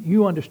 Lord,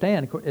 you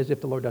understand, as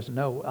if the Lord doesn't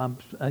know.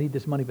 I need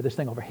this money for this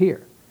thing over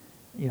here.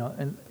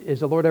 And is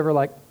the Lord ever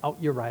like, oh,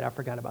 you're right, I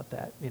forgot about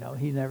that.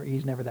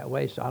 He's never that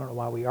way, so I don't know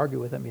why we argue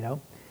with him,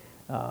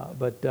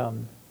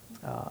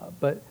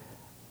 But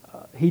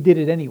he did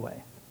it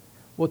anyway.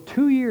 Well,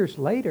 2 years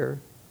later,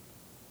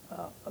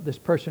 this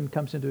person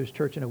comes into his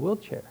church in a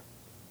wheelchair.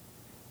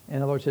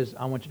 And the Lord says,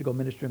 I want you to go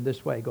minister him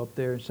this way. Go up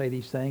there and say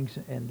these things,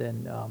 and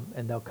then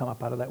and they'll come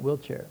up out of that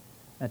wheelchair.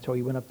 And so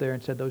he went up there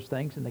and said those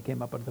things, and they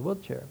came up out of the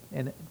wheelchair.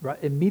 And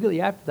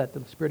immediately after that,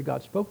 the Spirit of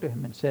God spoke to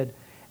him and said,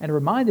 and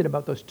reminded him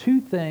about those two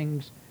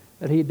things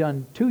that he had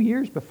done 2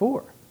 years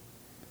before.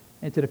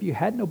 And said, if you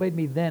hadn't obeyed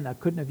me then, I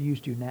couldn't have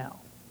used you now.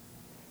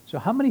 So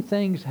how many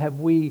things have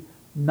we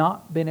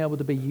not been able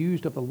to be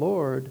used of the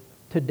Lord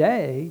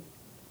today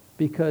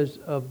because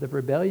of the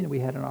rebellion we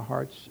had in our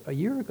hearts a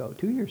year ago,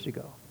 2 years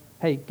ago?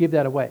 Hey, give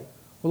that away.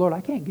 Well, Lord, I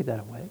can't give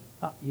that away.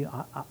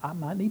 I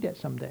might need that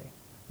someday.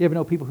 You ever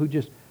know people who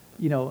just,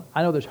 I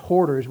know there's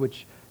hoarders,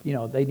 which,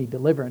 they need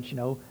deliverance,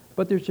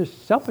 but there's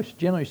just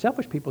generally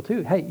selfish people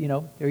too. Hey,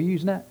 are you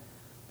using that?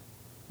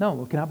 No.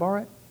 Well, can I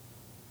borrow it?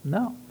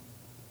 No.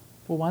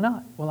 Well, why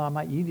not? Well, I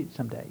might use it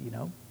someday,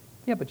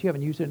 Yeah, but you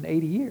haven't used it in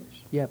 80 years.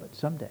 Yeah, but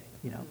someday,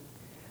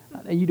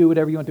 And you do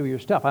whatever you want to do with your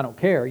stuff. I don't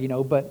care,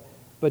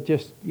 but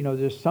just,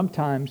 there's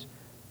sometimes,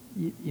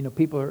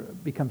 people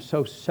become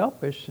so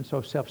selfish and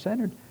so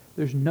self-centered.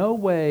 There's no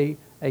way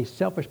a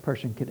selfish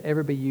person could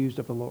ever be used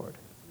of the Lord.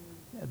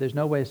 There's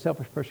no way a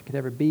selfish person could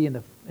ever be in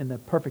the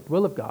perfect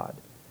will of God,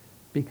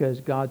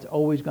 because God's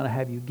always going to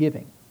have you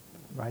giving,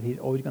 right? He's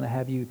always going to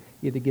have you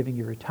either giving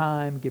your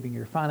time, giving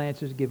your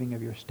finances, giving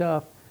of your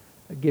stuff,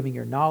 giving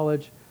your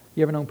knowledge.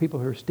 You ever known people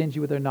who are stingy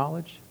with their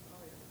knowledge?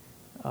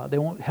 They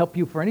won't help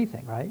you for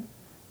anything, right?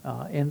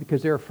 And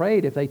because they're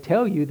afraid if they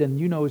tell you, then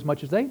you know as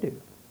much as they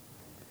do.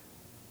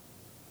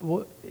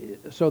 Well,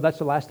 so that's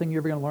the last thing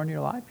you're ever going to learn in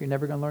your life? You're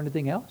never going to learn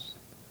anything else?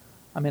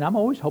 I mean, I'm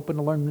always hoping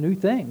to learn new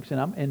things.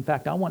 And in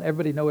fact, I want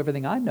everybody to know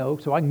everything I know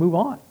so I can move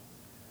on.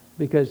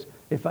 Because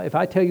if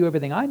I tell you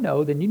everything I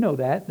know, then you know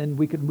that, then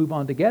we could move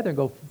on together and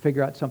go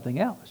figure out something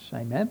else.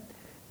 Amen?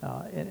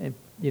 I'd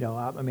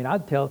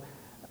tell...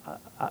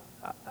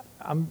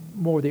 I'm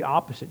more the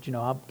opposite,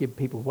 I'll give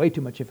people way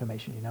too much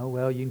information,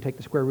 Well, you can take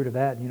the square root of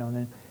that,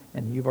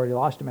 and you've already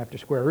lost them after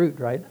square root,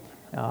 right?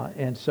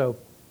 And so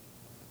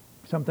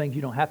some things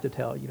you don't have to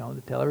tell. You don't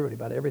have to tell everybody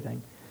about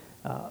everything.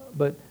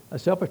 But a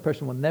selfish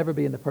person will never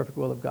be in the perfect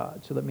will of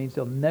God. So that means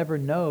they'll never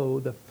know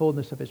the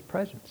fullness of His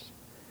presence.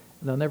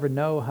 And they'll never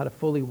know how to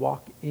fully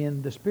walk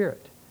in the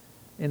Spirit.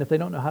 And if they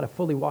don't know how to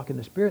fully walk in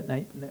the Spirit,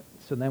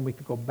 so then we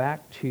could go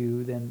back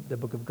to then the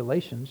book of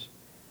Galatians.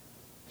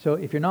 So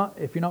if you're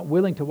not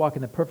willing to walk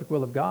in the perfect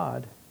will of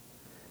God,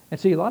 and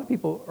see, a lot of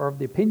people are of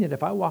the opinion,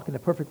 if I walk in the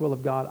perfect will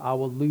of God, I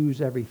will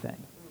lose everything,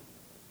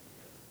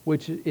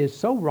 which is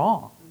so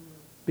wrong.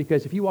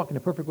 Because if you walk in the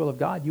perfect will of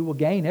God, you will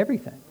gain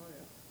everything.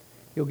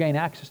 You'll gain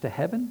access to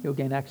heaven. You'll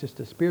gain access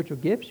to spiritual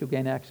gifts. You'll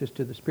gain access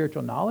to the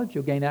spiritual knowledge.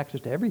 You'll gain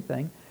access to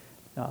everything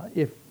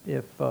if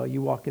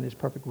you walk in His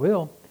perfect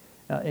will.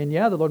 And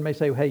the Lord may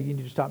say, hey, you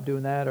need to stop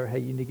doing that, or hey,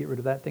 you need to get rid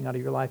of that thing out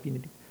of your life. You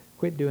need to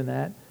quit doing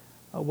that.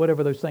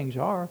 Whatever those things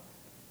are.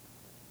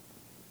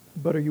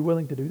 But are you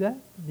willing to do that?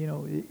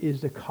 Is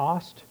the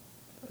cost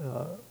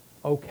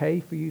okay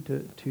for you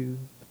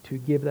to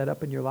give that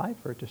up in your life,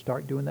 or to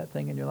start doing that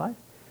thing in your life?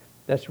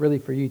 That's really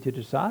for you to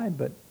decide.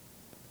 But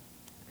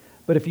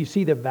if you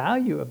see the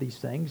value of these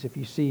things, if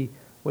you see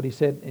what He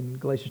said in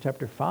Galatians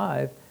chapter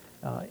 5,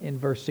 in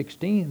verse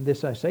 16,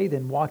 this I say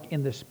then, walk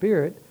in the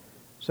Spirit,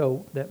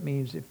 So that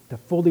means to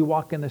fully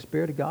walk in the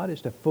Spirit of God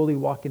is to fully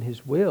walk in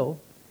His will.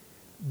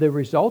 The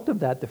result of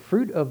that, the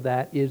fruit of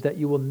that, is that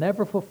you will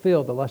never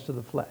fulfill the lust of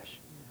the flesh.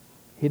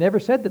 He never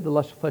said that the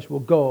lust of the flesh will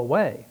go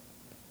away.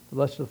 The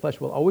lust of the flesh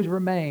will always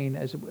remain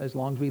as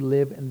long as we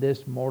live in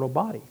this mortal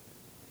body.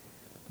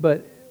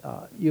 But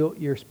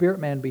your spirit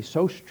man be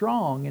so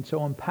strong and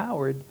so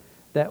empowered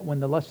that when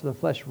the lust of the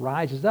flesh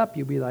rises up,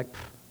 you'll be like,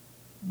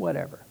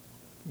 whatever,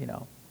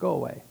 go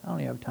away. I don't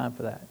even have time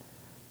for that.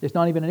 It's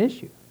not even an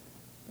issue.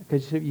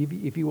 Because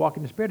if you walk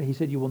in the Spirit, He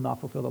said you will not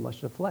fulfill the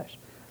lust of the flesh.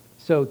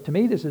 So to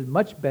me, this is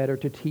much better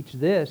to teach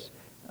this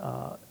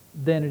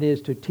than it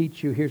is to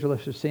teach you, here's a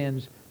list of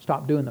sins,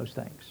 stop doing those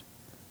things.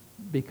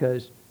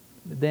 Because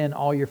then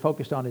all you're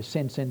focused on is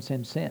sin, sin,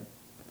 sin, sin.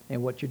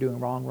 And what you're doing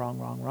wrong, wrong,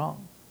 wrong,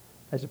 wrong.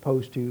 As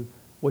opposed to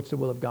what's the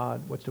will of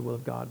God, what's the will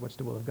of God, what's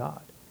the will of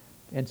God.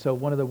 And so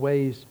one of the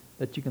ways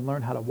that you can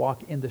learn how to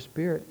walk in the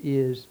Spirit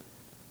is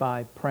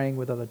by praying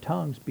with other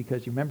tongues.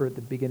 Because you remember at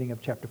the beginning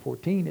of chapter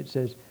 14, it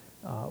says,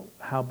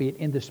 howbeit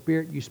in the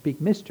Spirit you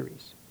speak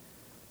mysteries.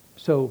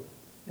 So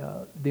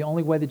the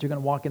only way that you're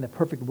going to walk in the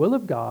perfect will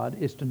of God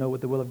is to know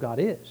what the will of God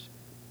is.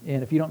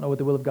 And if you don't know what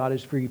the will of God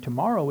is for you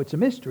tomorrow, it's a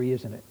mystery,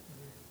 isn't it?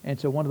 And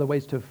so one of the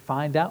ways to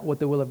find out what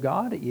the will of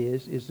God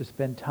is to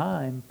spend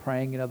time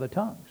praying in other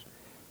tongues.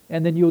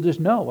 And then you'll just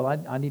know, well,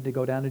 I need to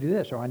go down and do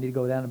this, or I need to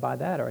go down and buy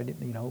that, or I need,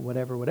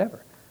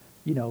 whatever.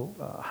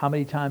 How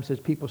many times has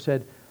people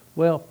said,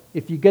 well,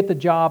 if you get the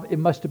job, it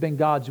must have been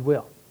God's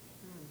will.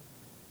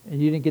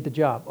 And you didn't get the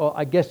job. Well,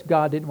 I guess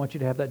God didn't want you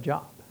to have that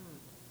job.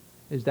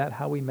 Is that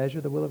how we measure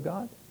the will of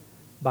God?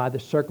 By the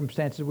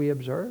circumstances we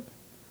observe?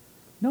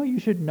 No, you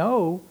should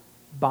know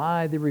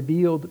by the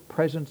revealed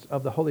presence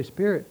of the Holy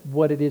Spirit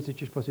what it is that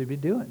you're supposed to be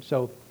doing.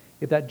 So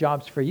if that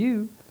job's for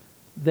you,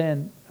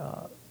 then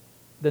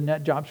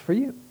that job's for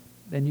you.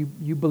 Then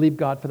you believe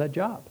God for that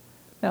job.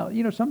 Now,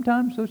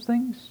 sometimes those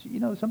things,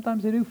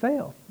 sometimes they do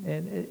fail.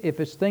 And if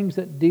it's things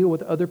that deal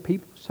with other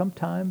people,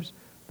 sometimes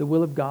the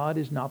will of God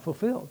is not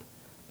fulfilled.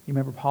 You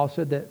remember Paul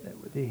said that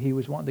he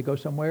was wanting to go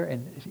somewhere,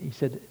 and he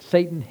said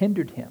Satan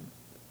hindered him.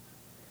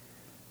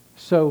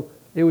 So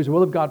it was the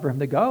will of God for him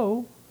to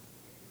go,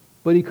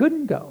 but he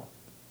couldn't go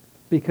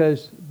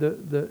because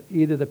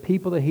either the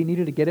people that he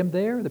needed to get him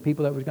there, the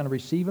people that was going to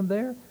receive him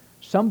there,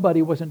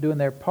 somebody wasn't doing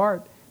their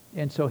part,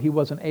 and so he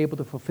wasn't able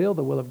to fulfill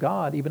the will of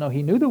God, even though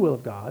he knew the will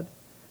of God,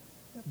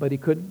 but he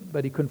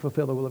couldn't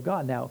fulfill the will of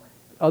God. Now,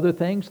 other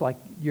things like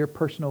your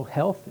personal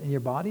health in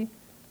your body,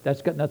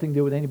 that's got nothing to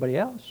do with anybody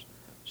else.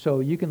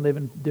 So you can live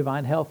in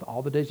divine health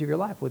all the days of your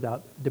life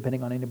without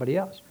depending on anybody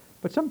else.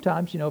 But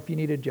sometimes, if you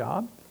need a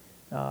job,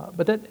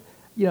 but that,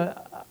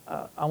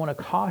 I want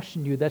to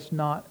caution you, that's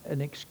not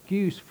an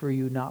excuse for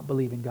you not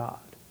believing God,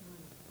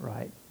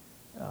 right?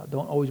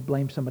 Don't always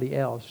blame somebody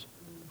else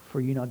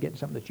for you not getting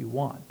something that you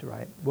want,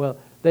 right? Well,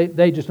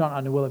 they just not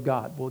on the will of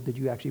God. Well, did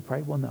you actually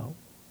pray? Well, no.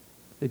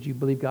 Did you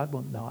believe God?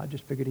 Well, no, I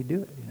just figured He'd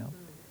do it,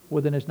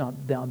 Well, then it's not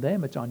on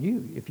them, it's on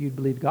you. If you'd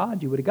believed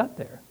God, you would have got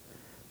there.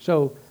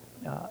 So,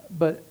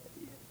 but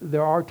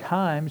there are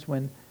times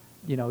when,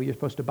 you're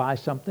supposed to buy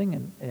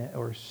something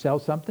or sell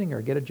something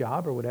or get a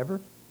job or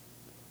whatever.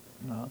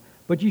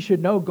 But you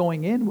should know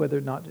going in whether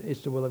or not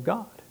it's the will of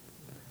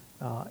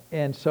God.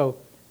 And so,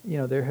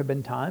 there have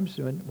been times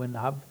when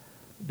I've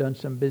done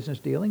some business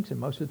dealings, and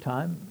most of the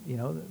time,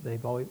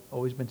 they've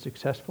always been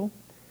successful.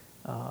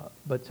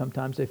 But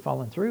sometimes they've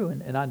fallen through,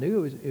 and I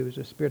knew it was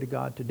a Spirit of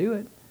God to do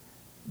it,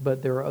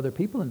 but there are other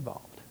people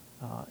involved.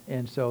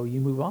 And so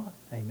you move on,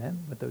 amen,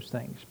 with those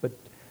things.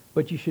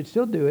 But you should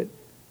still do it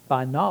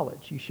by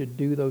knowledge. You should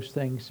do those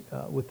things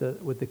with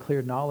the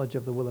clear knowledge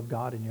of the will of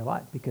God in your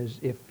life. Because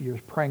if you're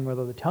praying with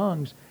other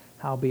tongues,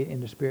 howbeit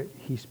in the Spirit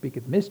He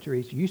speaketh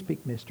mysteries, you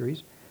speak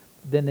mysteries,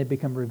 then they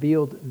become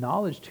revealed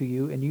knowledge to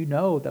you, and you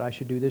know that I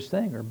should do this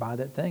thing, or buy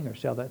that thing, or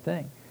sell that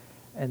thing.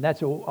 And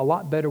that's a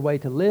lot better way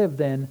to live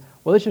than,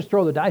 well, let's just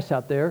throw the dice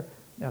out there,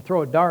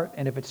 throw a dart,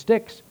 and if it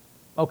sticks,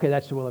 okay,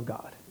 that's the will of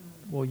God.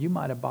 Well, you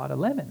might have bought a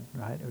lemon,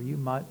 right? Or you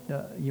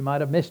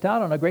might have missed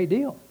out on a great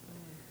deal.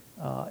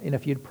 And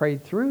if you'd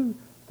prayed through,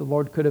 the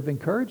Lord could have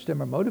encouraged them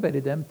or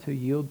motivated them to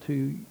yield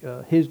to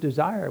His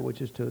desire,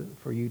 which is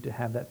for you to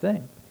have that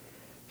thing.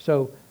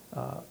 So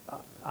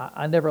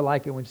I never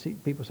like it when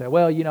people say,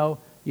 well, you know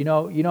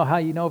how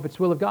you know if it's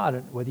will of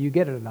God, whether you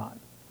get it or not.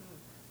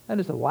 That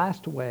is the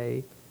last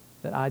way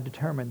that I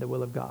determine the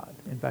will of God.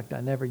 In fact,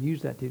 I never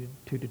use that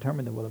to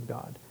determine the will of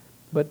God.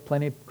 But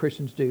plenty of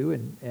Christians do,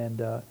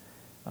 and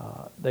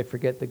they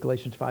forget that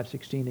Galatians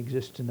 5:16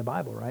 exists in the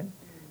Bible, right?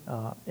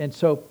 And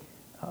so,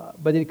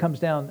 but it comes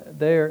down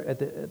there at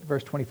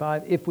verse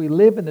 25. If we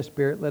live in the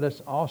Spirit, let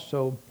us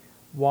also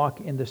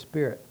walk in the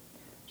Spirit.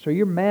 So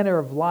your manner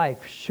of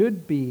life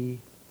should be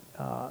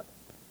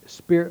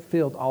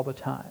Spirit-filled all the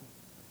time.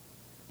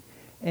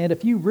 And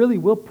if you really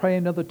will pray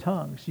in other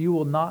tongues, you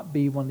will not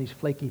be one of these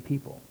flaky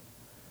people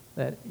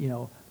that,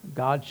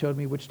 God showed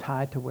me which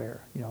tie to wear.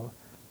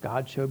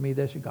 God showed me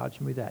this or God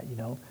showed me that.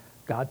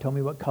 God told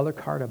me what color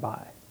car to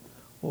buy.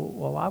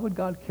 Well, why would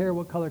God care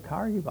what color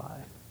car you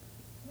buy?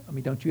 I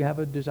mean, don't you have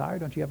a desire?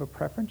 Don't you have a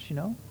preference,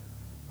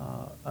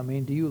 I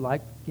mean, do you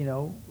like,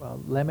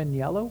 lemon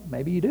yellow?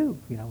 Maybe you do.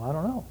 I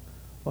don't know.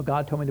 Well,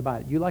 God told me to buy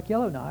it. You like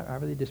yellow? No, I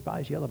really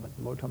despise yellow, but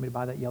the Lord told me to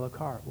buy that yellow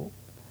car. Well,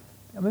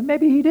 I mean,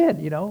 maybe he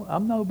did.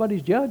 I'm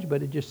nobody's judge,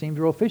 but it just seems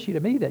real fishy to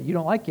me that you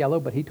don't like yellow,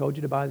 but he told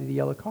you to buy the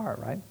yellow car,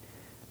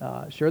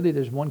 right? Surely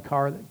there's one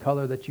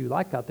color that you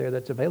like out there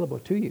that's available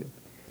to you.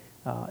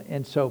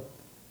 And so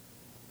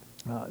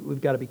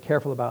we've got to be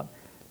careful about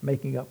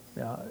making up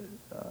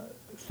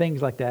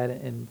things like that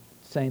and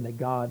saying that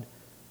God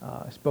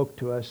spoke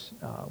to us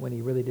when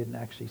he really didn't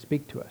actually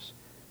speak to us.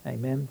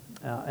 Amen.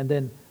 And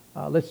then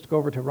let's go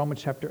over to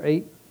Romans chapter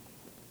 8.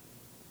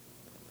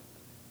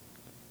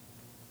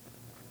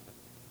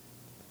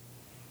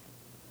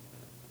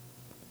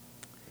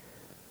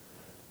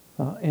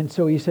 And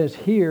so he says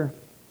here,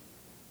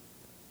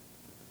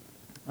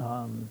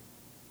 well,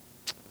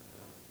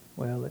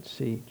 let's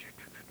see.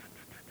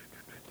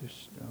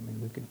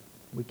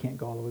 We can't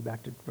go all the way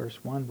back to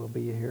verse 1. We'll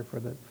be here for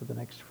the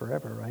next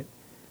forever, right?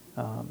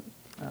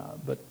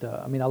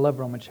 I love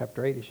Romans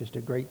chapter 8. It's just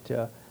a great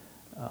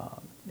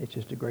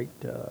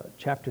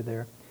chapter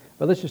there.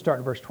 But let's just start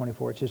in verse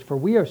 24. It says, "For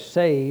we are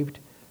saved,"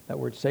 that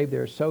word saved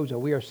there is sozo,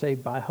 "we are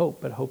saved by hope,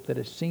 but hope that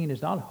is seen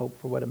is not hope,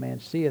 for what a man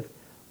seeth,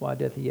 why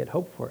doth he yet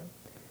hope for it?"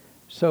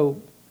 So,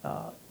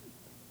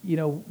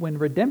 when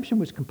redemption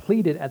was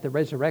completed at the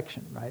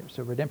resurrection, right?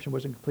 So redemption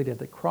wasn't completed at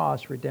the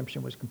cross.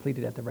 Redemption was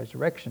completed at the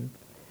resurrection.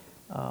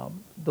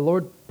 The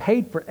Lord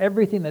paid for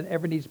everything that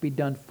ever needs to be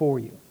done for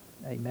you.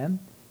 Amen.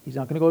 He's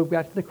not going to go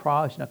back to the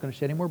cross. He's not going to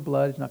shed any more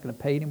blood. He's not going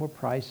to pay any more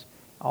price.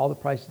 All the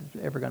price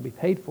that's ever going to be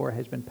paid for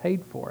has been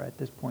paid for at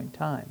this point in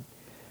time.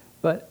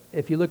 But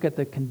if you look at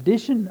the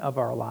condition of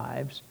our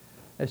lives,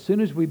 as soon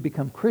as we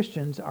become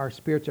Christians, our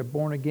spirits are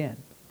born again.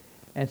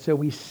 And so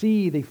we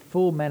see the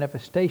full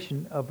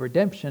manifestation of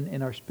redemption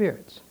in our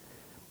spirits.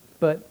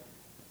 But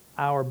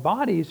our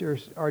bodies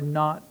are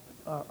not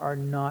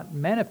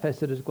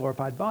manifested as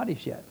glorified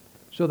bodies yet.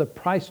 So the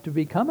price to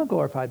become a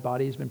glorified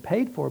body has been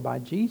paid for by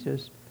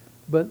Jesus,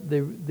 but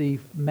the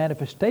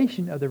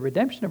manifestation of the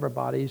redemption of our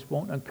bodies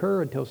won't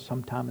occur until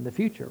sometime in the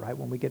future, right,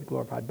 when we get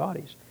glorified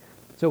bodies.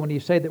 So when you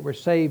say that we're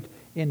saved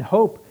in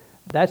hope,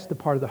 that's the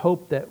part of the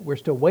hope that we're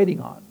still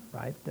waiting on,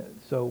 right?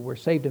 So we're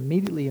saved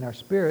immediately in our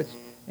spirits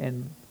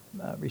and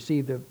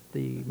receive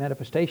the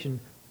manifestation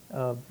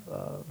of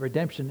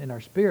redemption in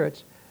our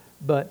spirits,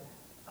 but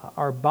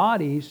our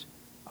bodies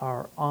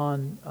are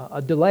on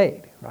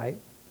delayed, right?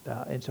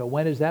 And so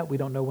when is that? We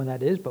don't know when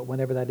that is, but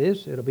whenever that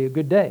is, it'll be a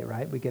good day,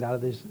 right? We get out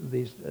of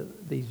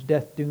these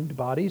death-doomed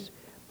bodies,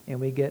 and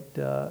we get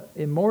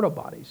immortal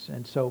bodies.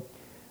 And so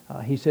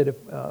he said, if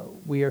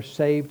we are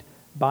saved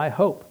by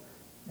hope,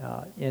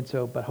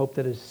 but hope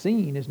that is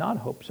seen is not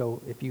hope.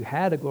 So if you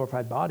had a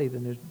glorified body,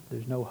 then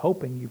there's no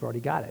hoping. You've already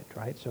got it,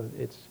 right? So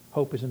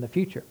hope is in the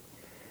future.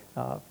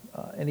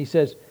 And he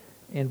says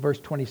in verse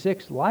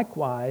 26,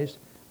 "Likewise,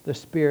 the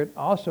Spirit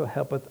also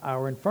helpeth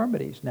our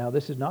infirmities." Now,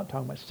 this is not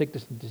talking about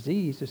sickness and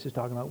disease. This is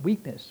talking about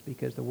weakness,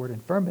 because the word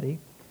infirmity,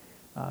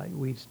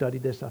 we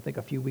studied this, I think,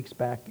 a few weeks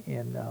back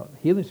in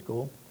healing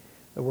school.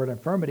 The word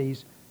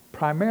infirmities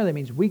primarily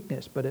means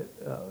weakness, but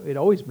it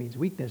always means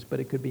weakness, but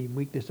it could be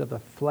weakness of the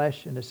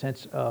flesh in the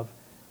sense of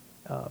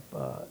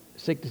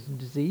sickness and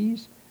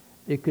disease.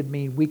 It could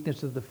mean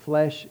weakness of the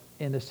flesh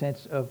in the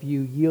sense of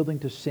you yielding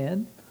to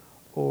sin,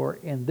 or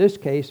in this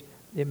case,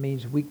 it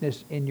means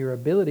weakness in your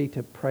ability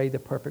to pray the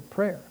perfect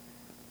prayer.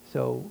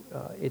 So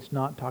it's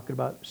not talking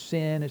about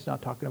sin, it's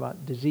not talking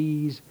about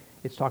disease,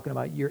 it's talking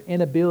about your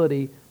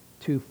inability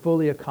to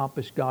fully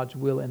accomplish God's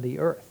will in the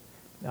earth.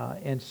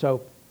 And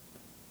so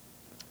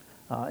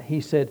he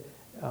said,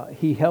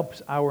 he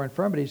helps our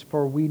infirmities,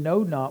 for we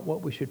know not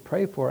what we should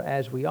pray for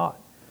as we ought.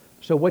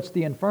 So what's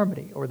the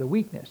infirmity or the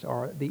weakness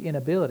or the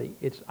inability?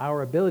 It's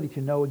our ability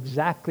to know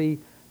exactly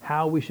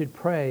how we should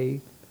pray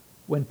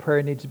when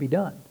prayer needs to be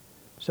done.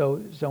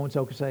 So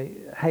so-and-so could say,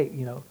 "Hey,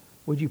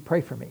 would you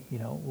pray for me?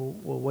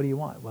 Well, what do you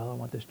want?" "Well, I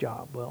want this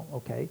job." "Well,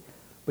 okay."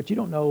 But you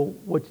don't know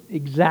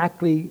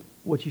exactly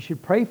what you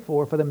should pray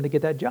for them to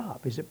get that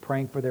job. Is it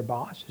praying for their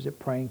boss? Is it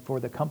praying for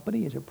the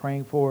company? Is it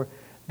praying for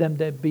them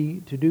to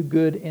do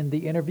good in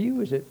the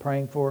interview? Is it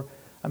praying for,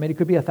 it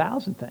could be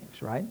 1,000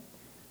 things, right?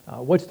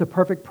 What's the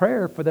perfect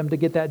prayer for them to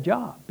get that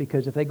job?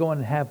 Because if they go in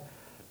and have,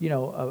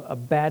 a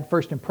bad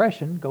first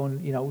impression, going,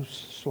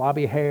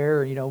 slobby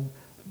hair,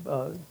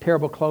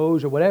 terrible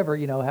clothes or whatever,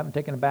 haven't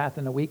taken a bath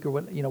in a week or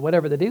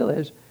whatever the deal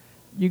is,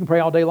 you can pray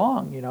all day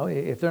long.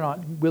 If they're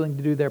not willing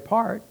to do their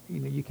part,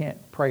 you can't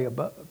pray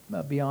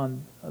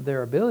beyond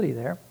their ability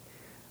there.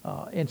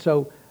 And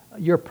so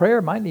your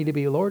prayer might need to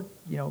be, "Lord,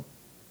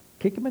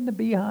 kick them in the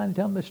behind and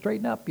tell them to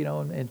straighten up,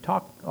 and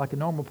talk like a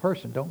normal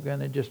person. Don't go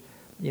in and just,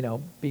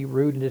 be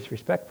rude and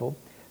disrespectful."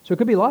 So it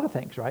could be a lot of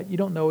things, right? You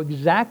don't know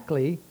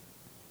exactly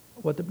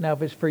now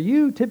if it's for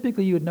you,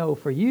 typically you would know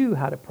for you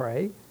how to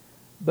pray.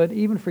 But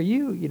even for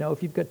you,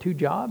 if you've got two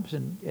jobs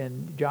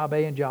and job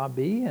A and job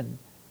B, and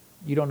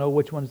you don't know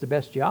which one's the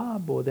best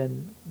job, well,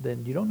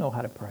 then you don't know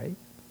how to pray.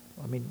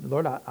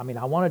 Lord,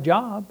 I want a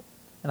job,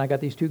 and I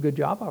got these 2 good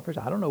job offers.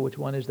 I don't know which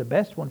one is the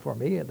best one for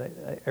me.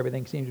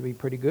 Everything seems to be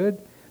pretty good,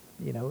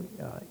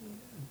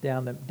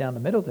 down the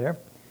middle there.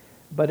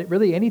 But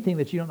anything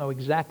that you don't know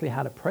exactly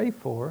how to pray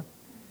for,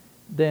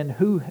 then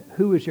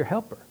who is your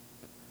helper?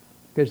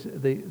 Because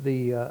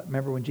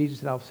remember when Jesus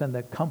said, "I'll send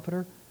the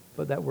Comforter,"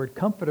 but that word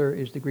Comforter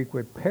is the Greek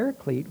word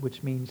Paraclete,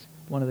 which means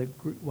one of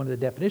the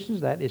definitions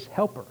of that is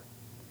helper.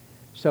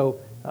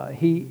 So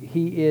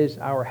he is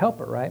our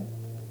helper, right?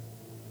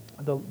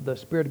 The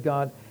Spirit of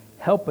God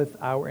helpeth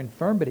our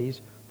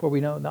infirmities, for we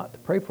know not to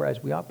pray for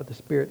as we ought, but the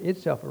Spirit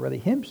itself, or rather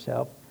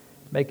Himself,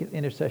 maketh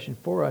intercession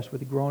for us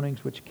with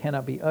groanings which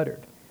cannot be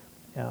uttered.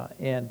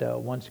 And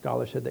one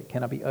scholar said that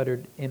cannot be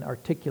uttered in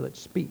articulate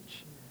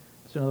speech.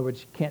 So in other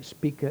words, you can't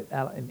speak it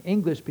out in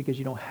English because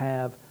you don't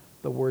have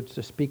the words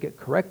to speak it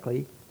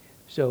correctly.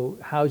 So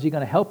how is He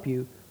going to help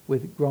you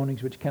with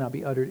groanings which cannot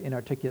be uttered in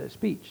articulate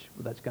speech?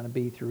 Well, that's going to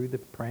be through the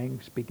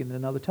praying, speaking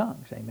in other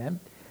tongues. Amen.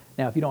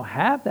 Now, if you don't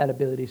have that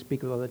ability to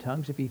speak with other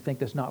tongues, if you think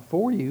that's not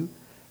for you,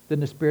 then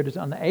the Spirit is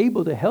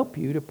unable to help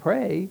you to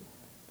pray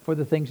for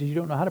the things that you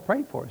don't know how to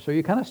pray for. So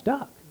you're kind of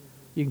stuck.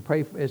 You can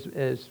pray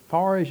as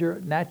far as your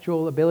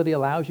natural ability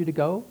allows you to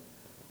go,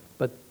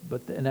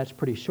 and that's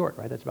pretty short,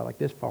 right? That's about like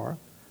this far,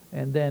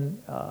 and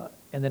then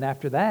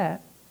after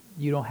that,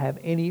 you don't have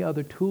any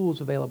other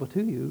tools available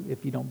to you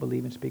if you don't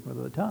believe in speaking with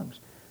other tongues.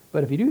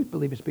 But if you do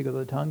believe in speaking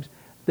with other tongues,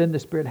 then the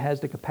Spirit has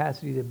the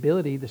capacity, the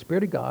ability. The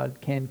Spirit of God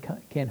can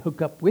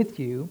hook up with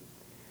you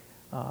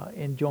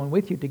and join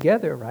with you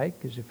together, right?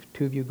 Because if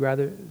 2 of you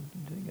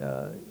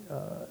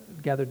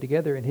gathered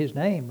together in His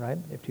name, right?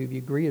 If 2 of you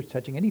agree of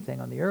touching anything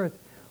on the earth,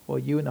 well,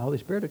 you and the Holy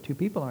Spirit are 2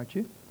 people, aren't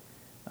you?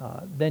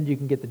 Then you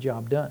can get the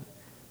job done.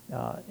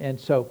 And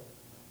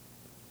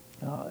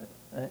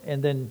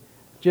then,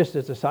 just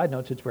as a side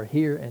note, since we're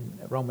here in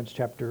Romans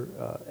chapter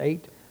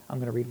 8, I'm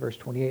going to read verse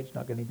 28. It's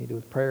not going to anything to do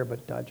with prayer,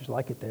 but I just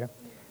like it there.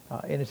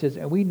 And it says,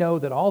 "And we know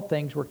that all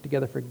things work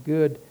together for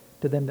good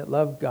to them that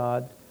love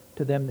God,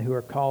 to them who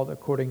are called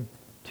according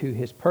to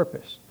His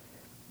purpose."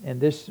 And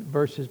this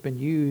verse has been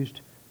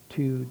used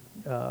to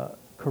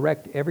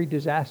correct every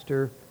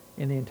disaster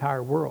in the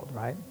entire world,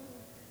 right?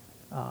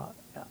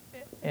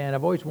 And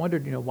I've always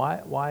wondered,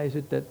 why is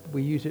it that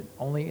we use it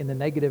only in the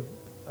negative,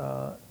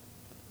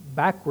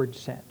 backward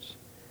sense?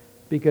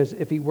 Because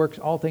if He works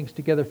all things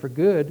together for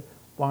good,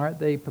 why aren't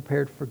they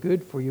prepared for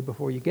good for you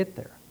before you get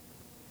there?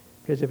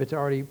 Because if it's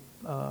already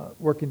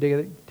working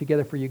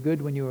together for you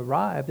good when you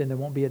arrive, then there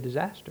won't be a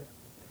disaster.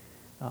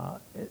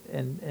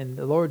 And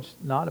the Lord's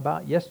not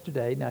about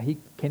yesterday. Now,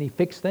 can He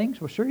fix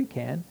things? Well, sure He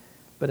can,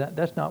 but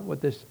that's not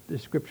what this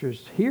Scripture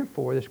is here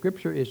for. The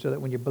Scripture is so that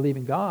when you believe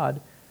in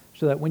God,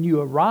 so that when you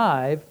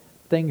arrive,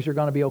 things are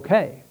going to be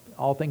okay.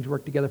 All things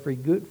work together for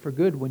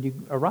good when you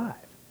arrive.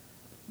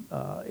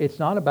 It's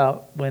not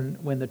about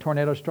when the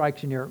tornado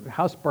strikes and your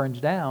house burns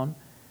down,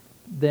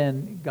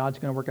 then God's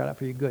going to work out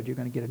for you good. You're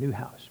going to get a new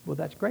house. Well,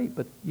 that's great,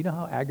 but you know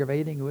how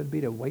aggravating it would be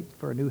to wait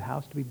for a new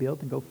house to be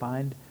built and go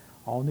find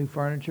all new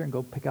furniture and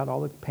go pick out all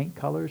the paint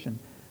colors. And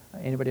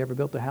anybody ever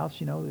built a house?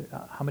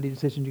 How many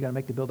decisions you got to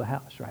make to build a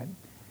house, right?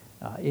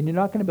 And you're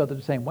not going to build it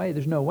the same way.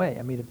 There's no way.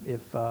 I mean,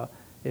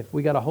 if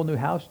we got a whole new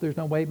house, there's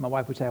no way. My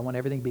wife would say, "I want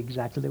everything to be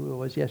exactly the way it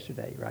was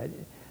yesterday," right?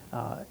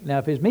 Now,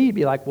 if it's me, it'd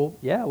be like, "Well,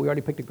 yeah, we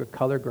already picked a good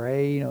color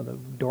gray. The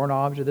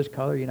doorknobs are this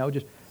color.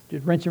 Just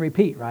rinse and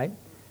repeat, right?"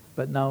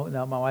 But no,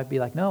 my wife would be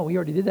like, "No, we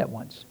already did that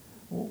once.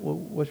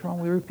 What's wrong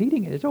with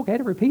repeating it? It's okay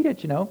to repeat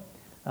it,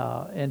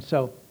 And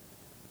so,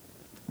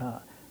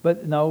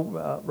 but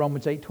no,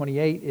 Romans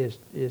 8:28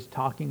 is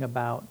talking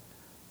about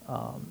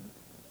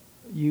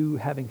you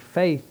having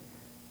faith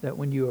that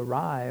when you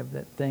arrive,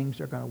 that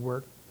things are going to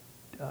work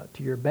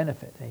to your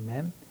benefit.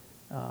 Amen.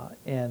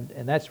 And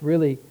that's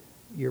really,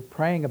 you're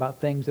praying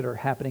about things that are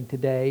happening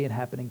today and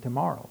happening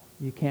tomorrow.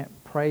 You can't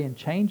pray and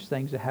change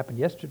things that happened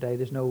yesterday.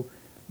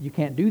 You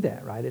can't do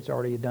that, right? It's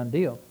already a done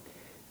deal.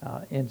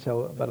 And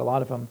so, but a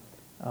lot of them,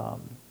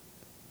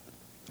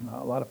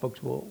 a lot of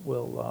folks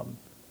will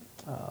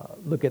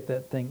look at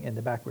that thing in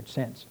the backward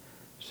sense.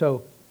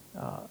 So,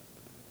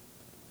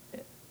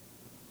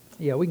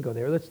 yeah, we can go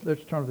there.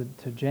 Let's turn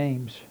to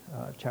James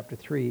chapter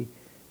 3,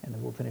 and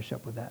then we'll finish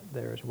up with that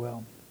there as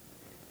well.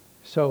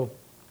 So,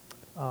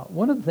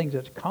 one of the things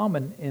that's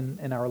common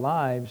in our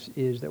lives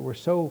is that we're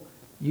so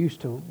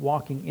used to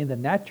walking in the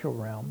natural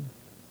realm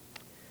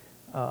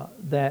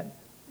that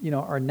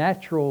our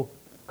natural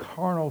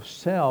carnal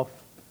self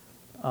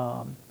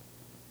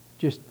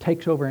just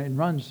takes over and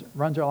runs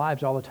our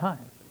lives all the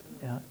time,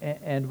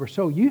 and we're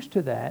so used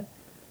to that,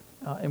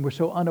 and we're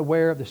so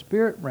unaware of the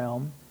spirit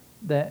realm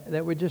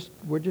that we're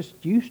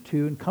just used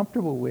to and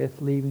comfortable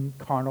with leading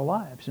carnal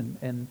lives,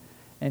 and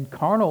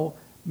carnal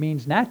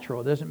means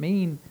natural. It doesn't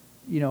mean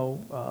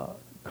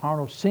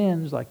carnal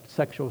sins like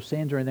sexual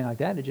sins or anything like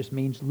that. It just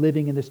means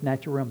living in this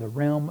natural realm, the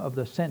realm of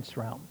the sense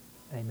realm.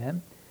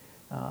 Amen.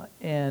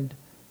 And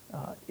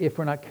if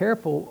we're not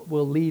careful,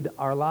 we'll lead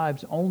our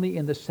lives only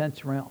in the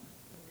sense realm,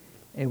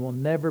 and we'll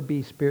never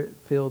be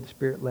spirit-filled,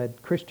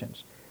 spirit-led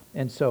Christians.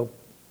 And so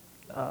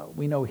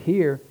we know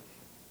here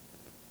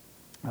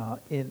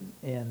In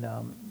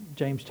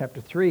James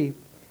chapter 3,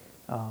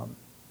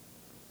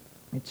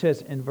 it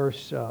says in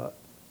verse,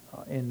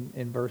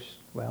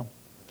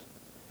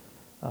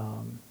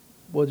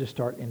 we'll just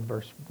start in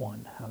verse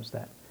 1. How's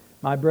that?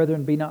 My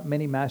brethren, be not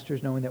many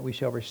masters, knowing that we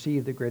shall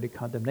receive the greater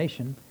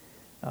condemnation,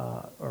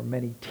 or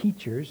many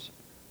teachers.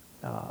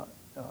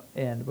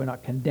 And we're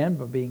not condemned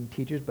by being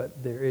teachers,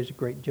 but there is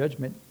great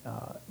judgment,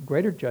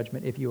 greater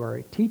judgment if you are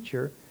a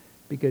teacher,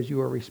 because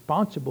you are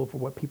responsible for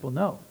what people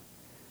know.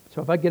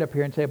 So if I get up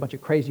here and say a bunch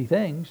of crazy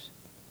things,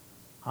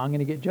 I'm going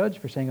to get judged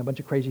for saying a bunch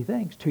of crazy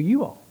things to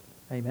you all.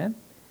 Amen?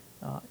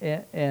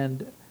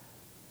 And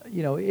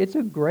it's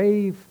a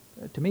grave,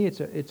 to me,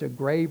 it's a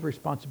grave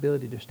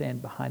responsibility to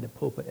stand behind a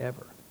pulpit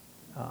ever.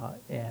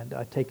 And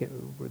I take it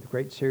with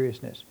great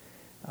seriousness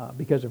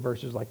because of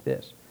verses like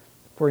this.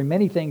 For in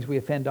many things we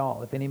offend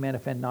all. If any man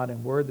offend not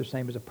in word, the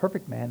same as a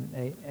perfect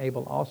man,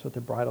 able also to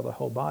bridle the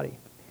whole body.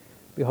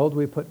 Behold,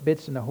 we put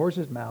bits in the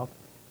horse's mouth,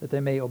 that they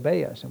may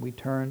obey us, and we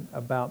turn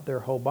about their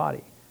whole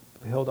body.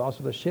 Behold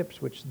also the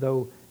ships, which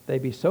though they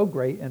be so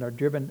great and are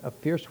driven of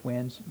fierce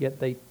winds, yet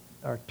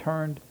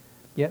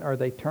are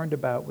they turned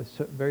about with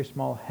very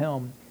small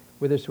helm,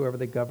 whithersoever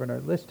the governor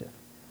listeth.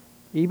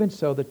 Even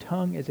so the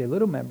tongue is a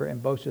little member,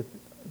 and boasteth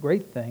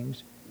great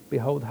things.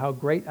 Behold, how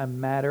great a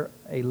matter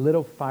a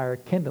little fire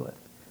kindleth.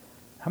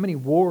 How many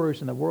wars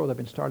in the world have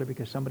been started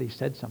because somebody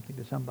said something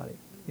to somebody?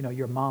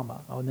 Your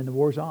mama. Oh, and then the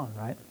war's on,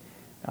 right?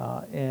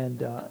 And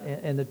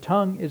the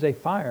tongue is a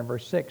fire,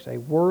 verse 6, a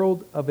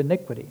world of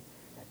iniquity.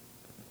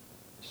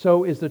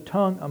 So is the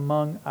tongue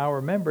among our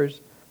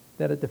members,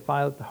 that it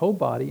defileth the whole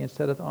body, and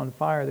setteth on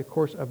fire the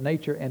course of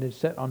nature, and is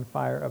set on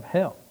fire of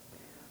hell.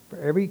 For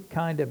every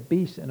kind of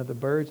beast, and of the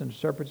birds, and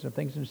serpents, and of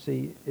things in the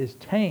sea, is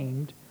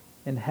tamed,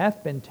 and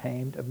hath been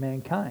tamed of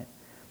mankind.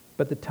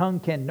 But the tongue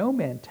can no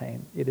man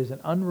tame. It is an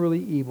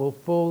unruly evil,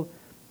 full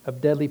of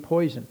deadly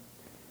poison.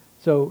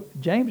 So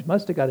James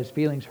must have got his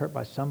feelings hurt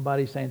by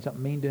somebody saying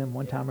something mean to him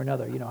one time or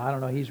another. I don't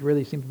know. He's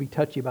really seemed to be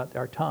touchy about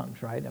our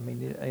tongues, right? I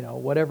mean,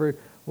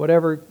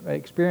 whatever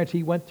experience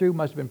he went through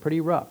must have been pretty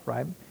rough,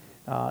 right?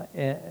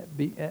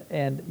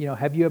 And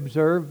have you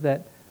observed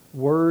that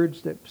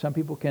words that some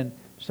people can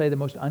say the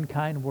most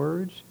unkind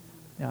words?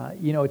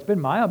 It's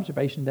been my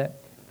observation that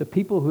the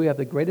people who have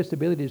the greatest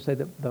ability to say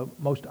the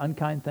most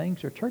unkind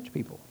things are church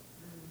people,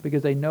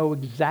 because they know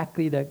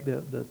exactly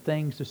the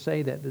things to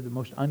say, that the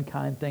most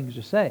unkind things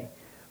to say.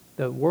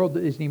 The world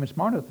isn't even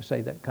smart enough to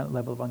say that kind of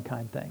level of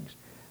unkind things.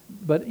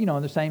 But in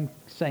the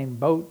same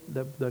boat,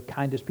 the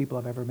kindest people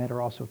I've ever met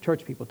are also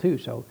church people too.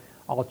 So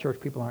all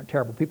church people aren't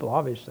terrible people,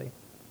 obviously.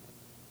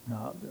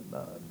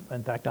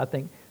 In fact, I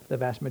think the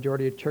vast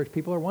majority of church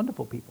people are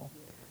wonderful people.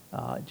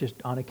 Just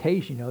on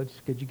occasion, it's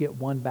because you get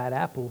one bad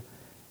apple.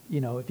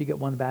 If you get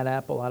one bad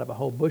apple out of a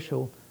whole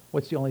bushel,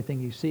 what's the only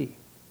thing you see?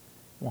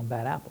 One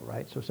bad apple,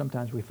 right? So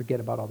sometimes we forget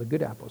about all the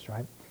good apples,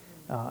 right?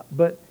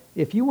 But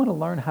if you want to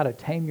learn how to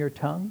tame your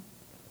tongue,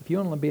 if you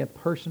want to be a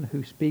person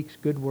who speaks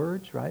good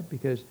words, right?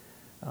 Because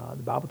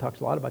the Bible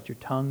talks a lot about your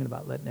tongue and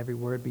about letting every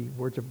word be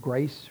words of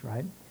grace,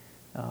 right?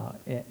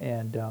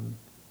 In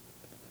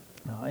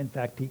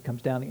fact, he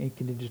comes down and he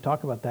continues to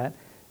talk about that.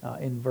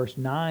 In verse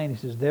 9, he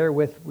says,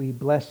 Therewith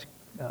bless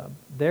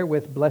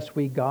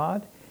we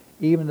God,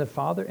 even the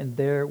Father, and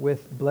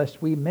therewith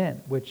bless we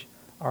men, which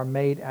are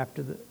made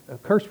after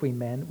curse we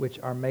men, which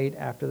are made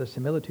after the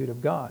similitude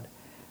of God.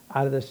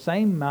 Out of the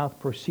same mouth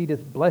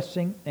proceedeth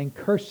blessing and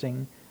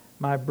cursing.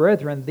 My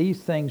brethren, these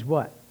things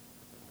what?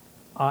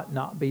 Ought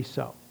not be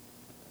so.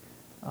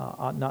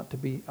 Ought not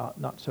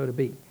so to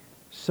be.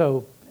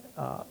 So,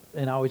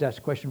 and I always ask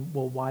the question,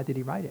 well, why did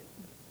he write it?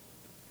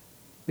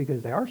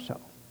 Because they are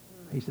so.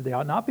 He said they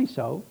ought not be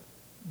so,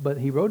 but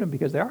he wrote them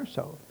because they are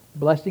so.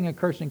 Blessing and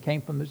cursing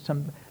came from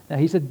some. Now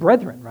he said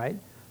brethren, right?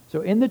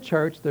 So in the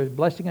church, there's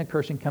blessing and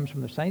cursing comes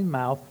from the same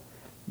mouth.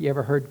 You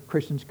ever heard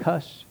Christians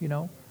cuss,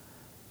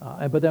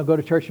 but they'll go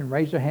to church and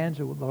raise their hands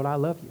and, Lord, I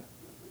love you.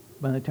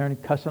 When they turn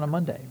and cuss on a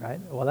Monday, right?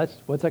 Well,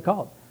 what's that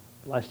called?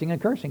 Blessing and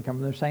cursing come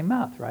from the same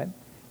mouth, right?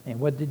 And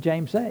what did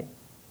James say?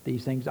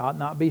 These things ought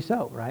not be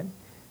so, right?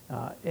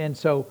 And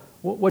so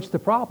what's the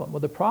problem? Well,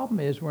 the problem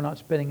is we're not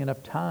spending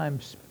enough time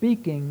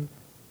speaking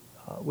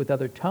with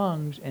other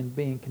tongues and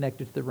being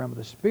connected to the realm of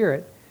the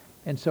Spirit.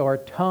 And so our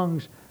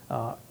tongues,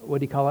 what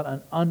do you call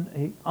it?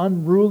 An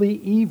unruly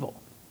evil.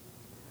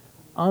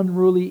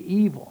 Unruly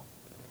evil.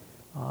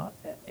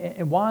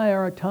 And why are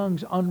our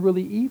tongues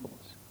unruly evils?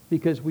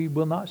 Because we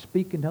will not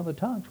speak in other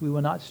tongues. We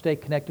will not stay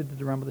connected to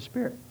the realm of the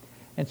Spirit.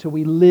 And so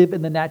we live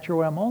in the natural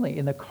realm only,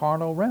 in the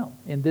carnal realm,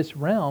 in this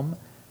realm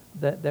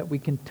that we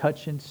can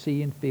touch and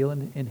see and feel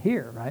and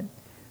hear, right?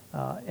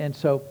 And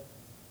so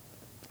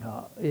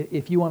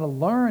if you want to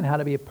learn how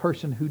to be a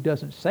person who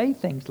doesn't say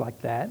things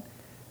like that,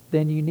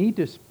 then you need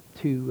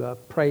to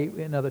pray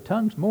in other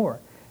tongues more.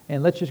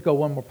 And let's just go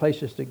one more place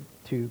just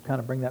to kind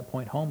of bring that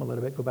point home a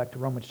little bit. Go back to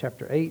Romans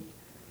chapter 8.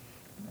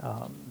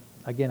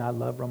 Again, I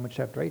love Romans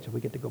chapter 8, so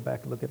we get to go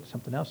back and look at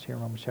something else here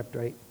in Romans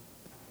chapter 8.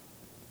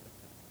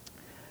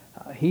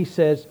 He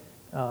says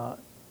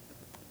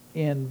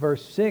in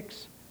verse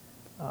 6,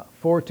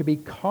 For to be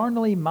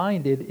carnally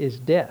minded is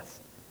death.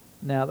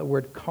 Now, the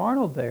word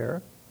carnal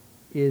there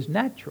is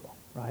natural,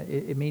 right?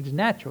 It means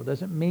natural. It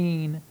doesn't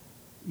mean,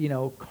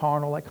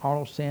 carnal, like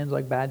carnal sins,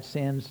 like bad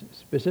sins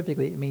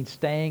specifically. It means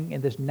staying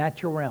in this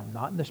natural realm,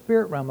 not in the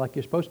spirit realm like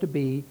you're supposed to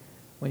be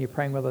when you're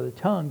praying with other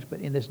tongues, but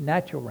in this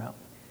natural realm.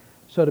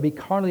 So to be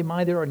carnally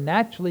minded or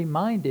naturally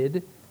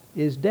minded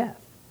is death.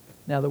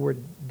 Now, the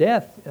word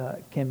death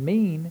can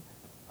mean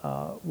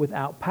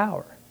without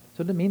power.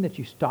 So it doesn't mean that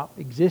you stop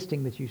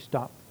existing, that you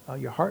stop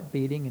your heart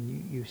beating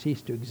and you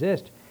cease to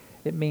exist.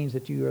 It means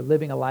that you are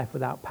living a life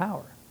without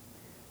power.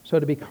 So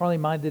to be carnally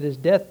minded is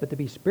death, but to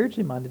be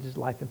spiritually minded is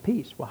life and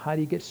peace. Well, how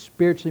do you get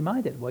spiritually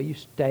minded? Well, you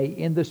stay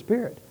in the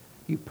Spirit.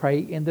 You pray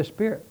in the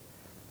Spirit.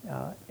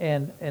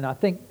 And I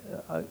think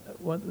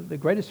one of the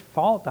greatest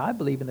fault, I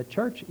believe, in the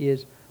church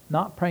is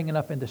not praying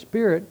enough in the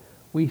Spirit.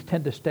 We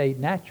tend to stay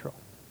natural.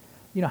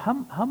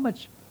 How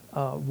much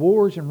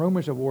wars and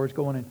rumors of wars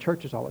go on in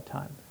churches all the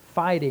time?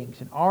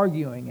 Fightings and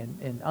arguing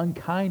and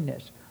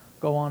unkindness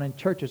go on in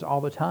churches all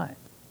the time,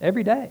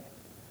 every day.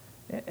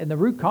 And the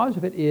root cause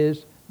of it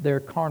is they're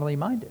carnally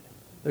minded.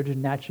 They're just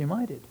naturally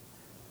minded.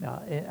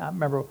 Now, I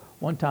remember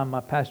one time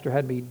my pastor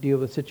had me deal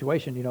with a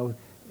situation.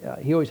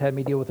 He always had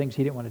me deal with things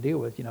he didn't want to deal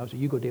with. So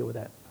you go deal with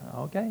that.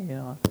 Okay,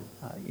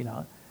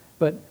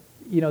 But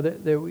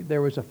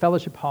there was a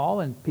fellowship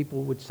hall, and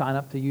people would sign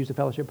up to use the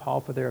fellowship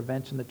hall for their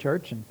events in the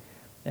church,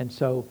 and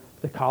so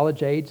the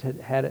college aides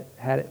had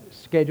it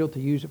scheduled to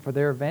use it for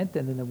their event,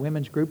 and then the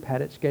women's group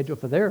had it scheduled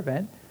for their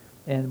event,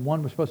 and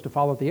one was supposed to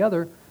follow the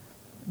other.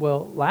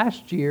 Well,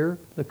 last year,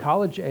 the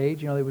college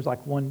age, there was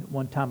like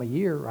one time a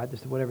year, right?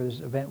 Whatever this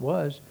event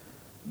was,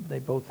 they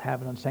both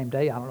have it on the same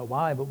day. I don't know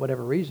why, but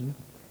whatever reason.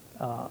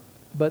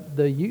 But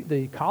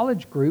the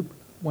college group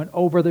went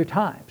over their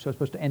time. So it's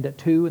supposed to end at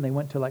 2, and they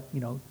went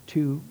to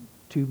 2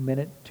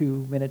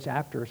 minutes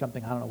after or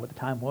something. I don't know what the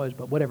time was,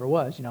 but whatever it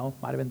was,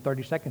 might have been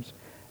 30 seconds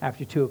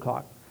after 2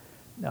 o'clock.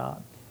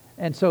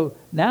 And so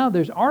now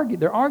they're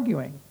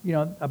arguing,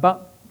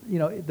 about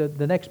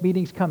the next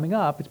meeting's coming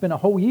up. It's been a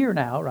whole year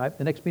now, right?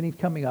 The next meeting's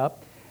coming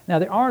up. Now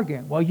they're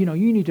arguing. Well, you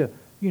need to,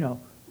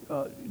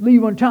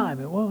 leave on time.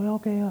 And, well,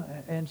 okay.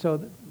 And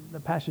so the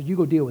pastor says, you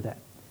go deal with that.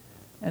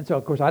 And so,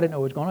 of course, I didn't know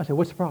what was going on. I said,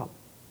 what's the problem?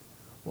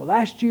 Well,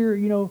 last year,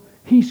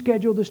 he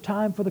scheduled this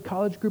time for the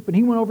college group, and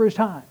he went over his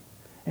time.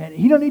 And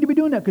he don't need to be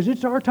doing that because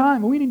it's our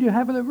time, and we need to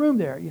have the room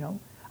there,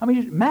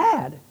 just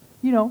mad,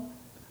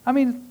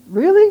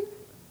 really?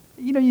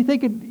 You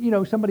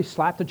think, somebody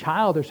slapped a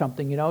child or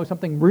something,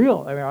 something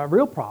real, a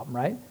real problem,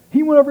 right?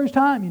 He went over his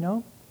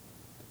time,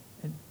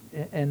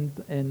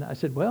 And I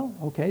said, well,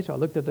 okay. So I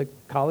looked at the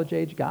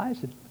college-age guy. I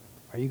said,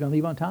 are you going to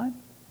leave on time?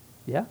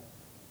 Yeah.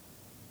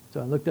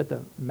 So I looked at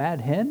the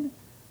mad hen,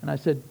 and I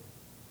said,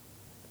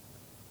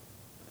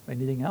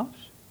 anything else?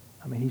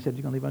 He said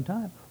he's going to leave on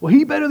time. Well,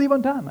 he better leave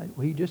on time.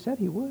 Well, he just said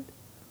he would.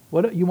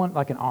 What, you want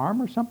like an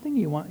arm or something?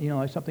 You want,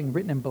 like something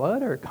written in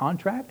blood or a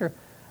contract?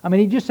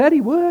 He just said he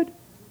would.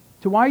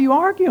 So why are you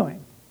arguing?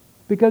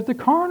 Because they're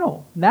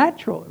carnal,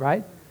 natural,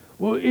 right?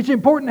 Well, it's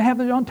important to have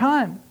it on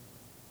time.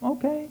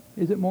 Okay.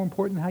 Is it more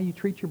important than how you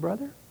treat your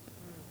brother?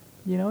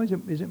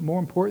 Is it more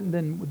important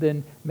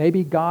than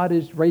maybe God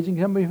is raising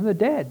somebody from the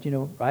dead,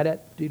 right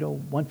at,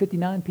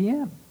 1:59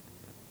 p.m.?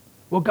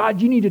 Well,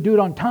 God, you need to do it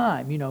on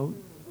time,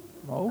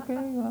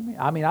 Okay.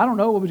 I don't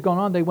know what was going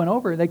on. They went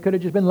over. They could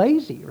have just been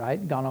lazy, right?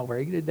 And gone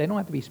over. They don't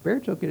have to be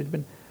spiritual. It could have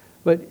been,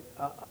 but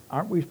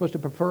aren't we supposed to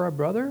prefer our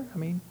brother?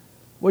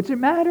 What's it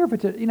matter if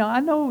it's I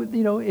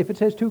know, if it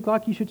says 2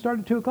 o'clock, you should start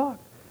at 2 o'clock.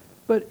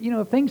 But,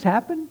 if things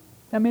happen,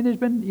 there's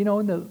been,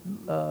 in the,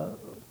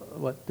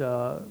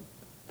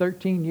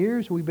 13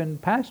 years we've been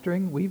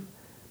pastoring, we've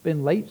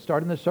been late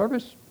starting the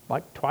service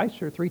like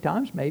twice or 3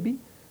 times maybe.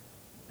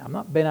 I'm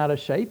not been out of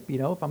shape,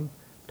 if I'm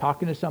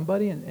talking to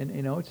somebody and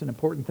it's an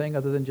important thing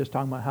other than just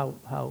talking about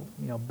how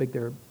big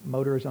their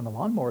motor is on the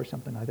lawnmower or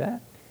something like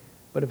that.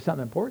 But if it's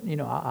something important,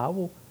 I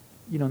will,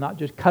 not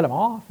just cut them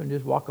off and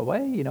just walk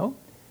away,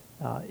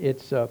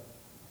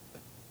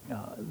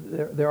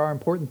 there are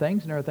important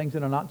things and there are things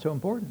that are not so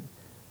important.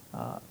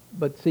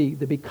 But see,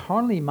 to be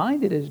carnally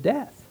minded is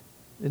death.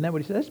 Isn't that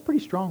what he said? That's pretty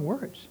strong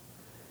words.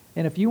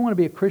 And if you want to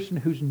be a Christian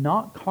who's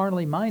not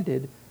carnally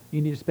minded,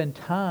 you need to spend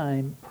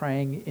time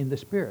praying in the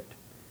Spirit.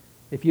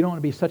 If you don't want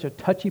to be such a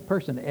touchy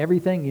person,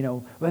 everything,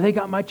 well, they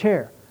got my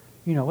chair.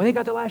 Well, they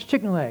got the last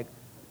chicken leg.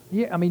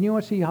 Yeah, you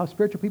want to see how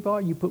spiritual people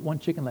are? You put one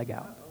chicken leg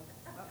out.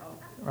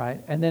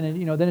 Right? And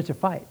then, then it's a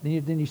fight.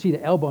 Then you see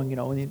the elbowing,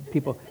 when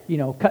people,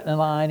 cutting the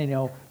line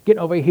and, getting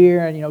over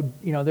here and,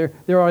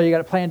 they're already got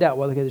it planned out.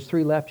 Well, okay, there's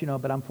 3 left,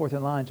 but I'm 4th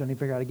in line, so I need to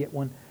figure out how to get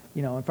one,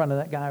 in front of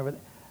that guy over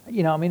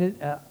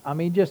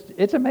there. Just,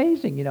 it's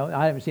amazing,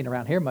 I haven't seen it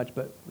around here much,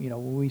 but,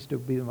 when we used to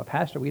be with my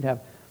pastor, we'd have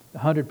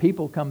 100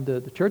 people come to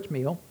the church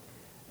meal,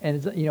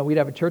 and, we'd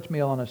have a church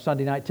meal on a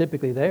Sunday night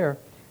typically there,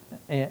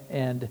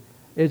 and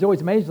it's always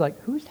amazing, like,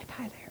 who's that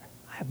guy there?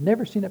 I have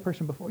never seen that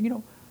person before.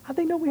 How'd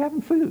they know we're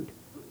having food?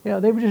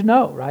 They would just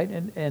know, right?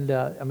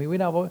 We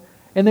know,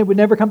 and they would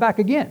never come back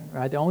again,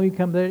 right? They only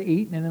come there to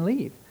eat and then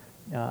leave.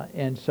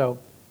 And so,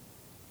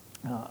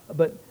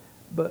 But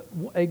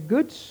a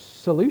good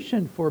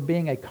solution for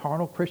being a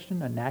carnal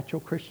Christian, a natural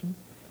Christian,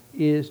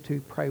 is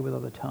to pray with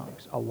other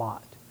tongues a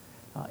lot.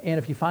 And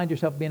if you find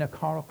yourself being a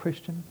carnal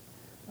Christian,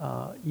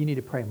 you need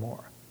to pray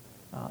more.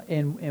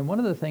 And one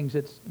of the things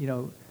that's,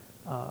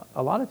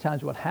 a lot of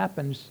times what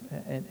happens,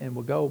 and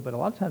we'll go, but a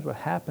lot of times what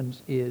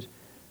happens is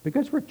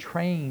because we're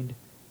trained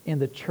in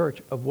the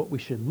church of what we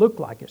should look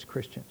like as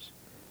Christians,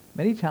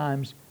 many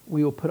times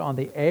we will put on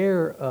the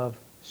air of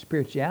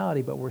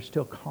spirituality, but we're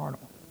still carnal.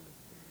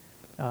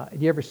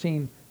 Have you ever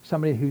seen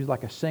somebody who's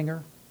like a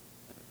singer,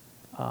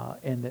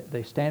 and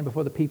they stand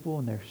before the people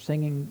and they're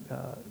singing,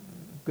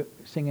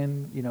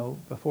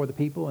 before the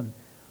people, and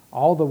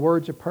all the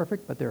words are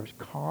perfect, but they're as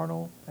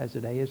carnal as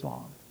the day is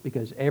long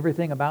because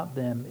everything about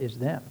them is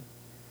them.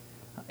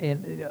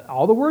 And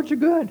all the words are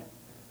good.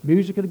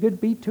 Music with a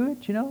good beat to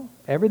it,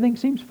 Everything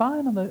seems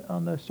fine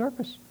on the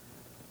surface.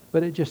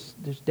 But it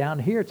just down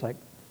here, it's like,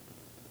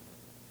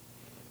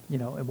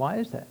 and why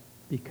is that?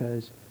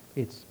 Because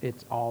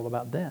it's all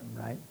about them,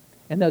 right?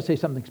 And they'll say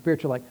something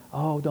spiritual like,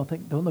 "Oh,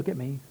 don't look at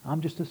me.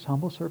 I'm just this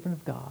humble servant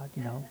of God,"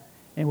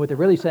 And what they're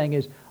really saying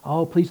is,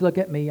 "Oh, please look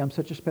at me. I'm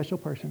such a special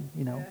person,"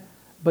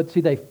 But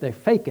see, they're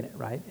faking it,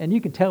 right? And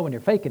you can tell when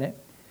you're faking it.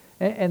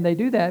 And they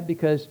do that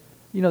because,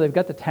 they've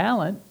got the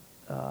talent,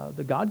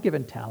 the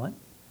God-given talent,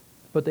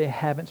 but they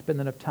haven't spent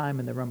enough time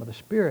in the realm of the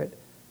Spirit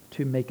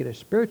to make it a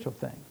spiritual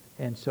thing.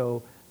 And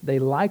so they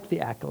like the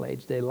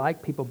accolades. They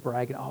like people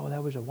bragging, "Oh,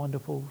 that was a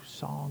wonderful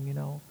song,"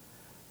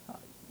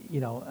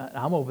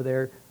 I'm over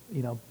there,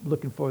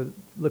 looking for the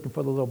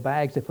little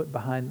bags they put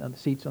behind the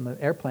seats on the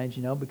airplanes,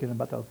 because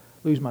I'm about to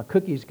lose my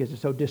cookies because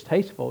it's so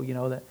distasteful,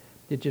 that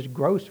it's just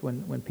gross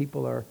when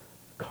people are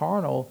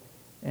carnal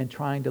and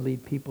trying to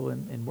lead people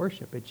in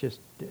worship. It's just,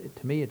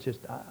 to me, it's just,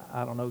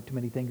 I don't know too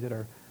many things that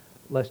are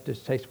less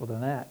distasteful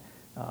than that.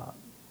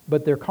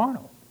 But they're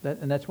carnal,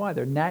 and that's why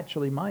they're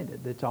naturally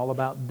minded. It's all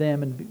about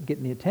them and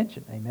getting the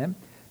attention. Amen.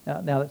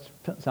 Now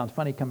that sounds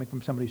funny coming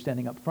from somebody who's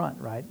standing up front,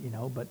 right?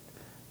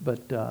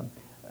 But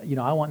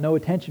I want no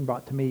attention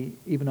brought to me,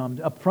 even though I'm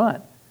up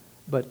front.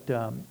 But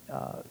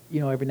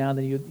every now and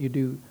then you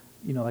do,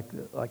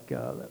 like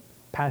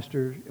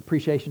Pastor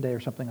Appreciation Day or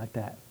something like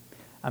that.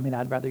 I mean,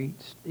 I'd rather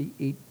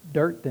eat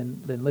dirt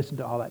than listen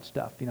to all that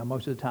stuff,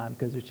 most of the time,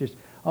 because it's just,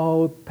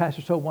 "Oh,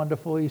 Pastor's so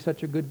wonderful. He's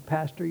such a good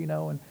pastor,"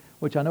 and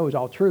which I know is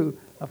all true,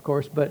 of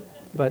course. But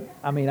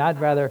I mean, I'd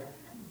rather.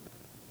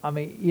 I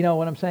mean, you know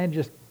what I'm saying?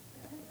 Just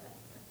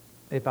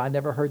if I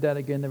never heard that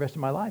again the rest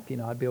of my life,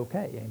 I'd be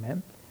okay.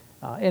 Amen.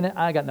 And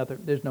I got nothing.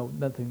 There's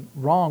nothing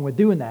wrong with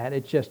doing that.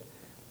 It's just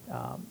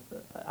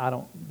I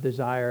don't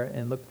desire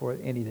and look for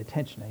any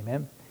attention.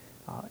 Amen.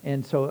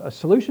 And so a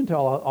solution to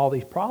all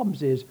these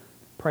problems is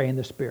pray in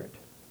the Spirit.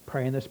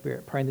 Pray in the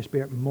Spirit. Pray in the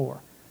Spirit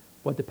more.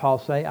 What did Paul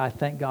say? "I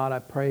thank God I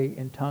pray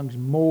in tongues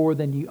more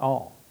than you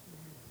all."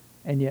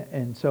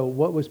 And so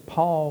what was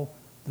Paul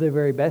the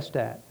very best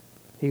at?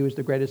 He was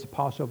the greatest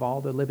apostle of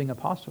all the living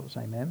apostles.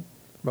 Amen.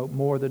 Wrote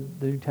more of the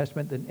New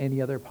Testament than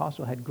any other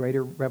apostle, had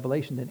greater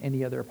revelation than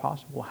any other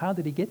apostle. Well, how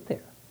did he get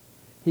there?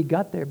 He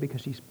got there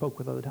because he spoke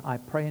with other tongues. "I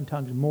pray in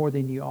tongues more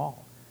than you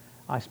all.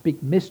 I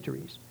speak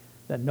mysteries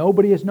that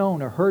nobody has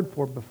known or heard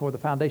for before the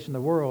foundation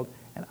of the world,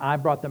 and I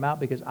brought them out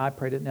because I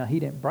prayed it." Now, he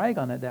didn't brag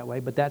on it that way,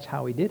 but that's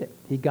how he did it.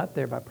 He got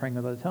there by praying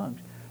in other tongues.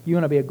 You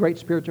want to be a great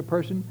spiritual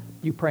person?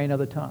 You pray in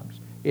other tongues.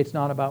 It's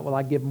not about, "Well,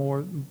 I give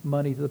more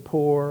money to the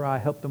poor, I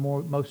help the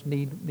most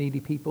needy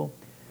people."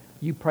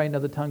 You pray in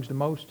other tongues the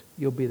most,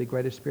 you'll be the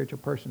greatest spiritual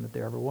person that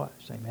there ever was.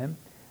 Amen.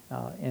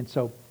 And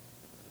so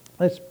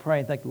let's pray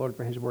and thank the Lord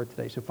for His word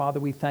today. So, Father,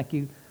 we thank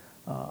you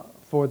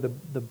for the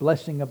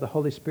blessing of the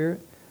Holy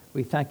Spirit.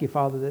 We thank you,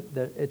 Father,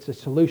 that it's a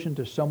solution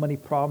to so many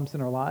problems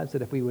in our lives,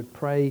 that if we would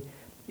pray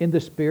in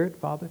the Spirit,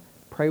 Father,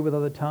 pray with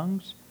other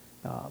tongues.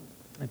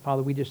 And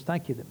Father, we just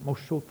thank you that for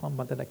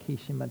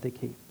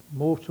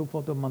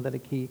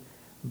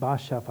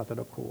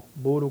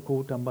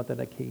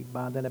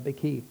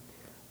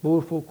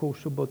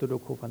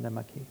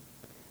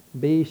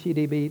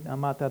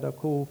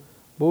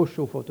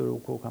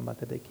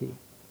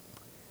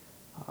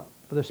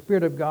the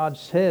Spirit of God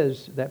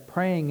says that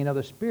praying in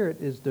other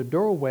spirit is the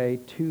doorway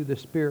to the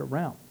spirit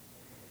realm,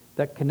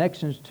 that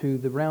connections to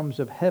the realms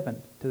of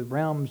heaven, to the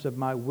realms of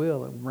my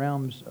will and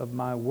realms of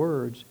my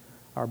words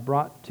are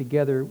brought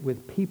together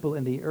with people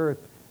in the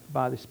earth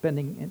by the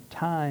spending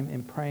time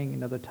in praying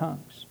in other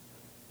tongues.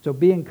 So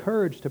be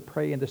encouraged to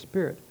pray in the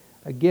Spirit,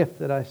 a gift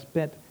that I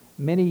spent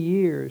many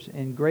years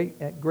at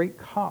great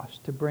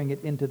cost to bring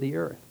it into the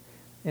earth.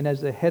 And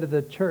as the head of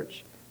the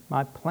church,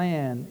 my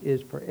plan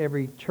is for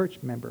every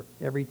church member,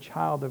 every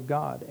child of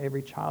God,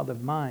 every child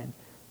of mine,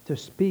 to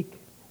speak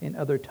in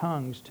other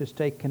tongues, to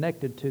stay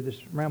connected to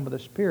this realm of the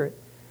Spirit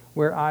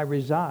where I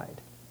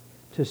reside,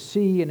 to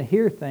see and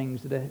hear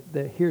things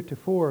that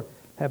heretofore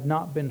have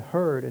not been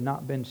heard and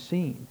not been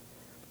seen,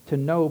 to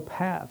know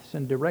paths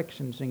and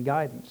directions and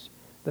guidance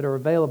that are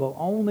available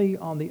only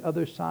on the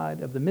other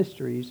side of the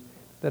mysteries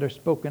that are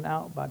spoken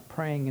out by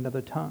praying in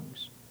other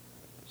tongues.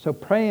 So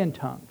pray in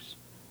tongues.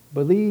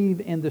 Believe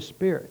in the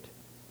Spirit.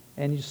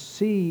 and you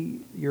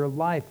see your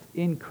life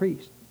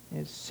increased,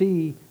 and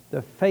see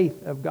the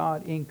faith of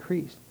God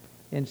increased,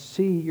 and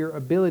see your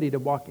ability to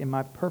walk in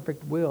my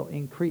perfect will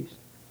increased,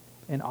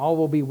 and all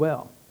will be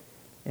well,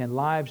 and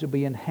lives will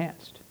be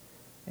enhanced,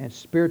 and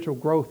spiritual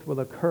growth will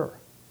occur.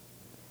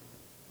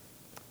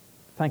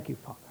 Thank you,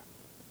 Father.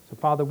 So,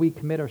 Father, we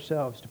commit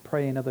ourselves to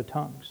pray in other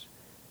tongues.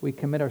 We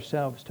commit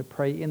ourselves to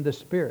pray in the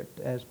Spirit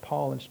as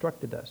Paul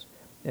instructed us,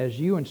 as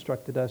you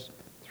instructed us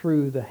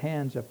through the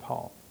hands of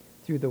Paul,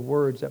 through the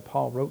words that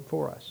Paul wrote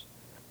for us.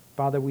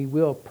 Father, we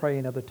will pray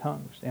in other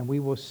tongues, and we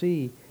will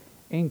see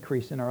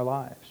increase in our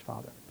lives,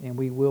 Father, and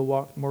we will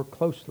walk more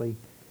closely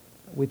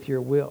with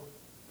your will.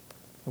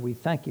 And we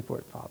thank you for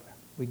it, Father.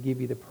 We give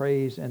you the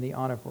praise and the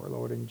honor for it,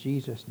 Lord, in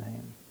Jesus'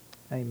 name.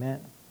 Amen.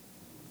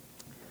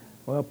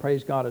 Well,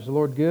 praise God. Is the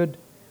Lord good?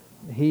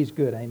 He's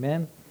good.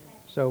 Amen.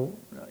 So,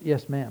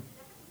 yes, ma'am.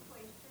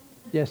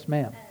 Yes,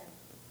 ma'am.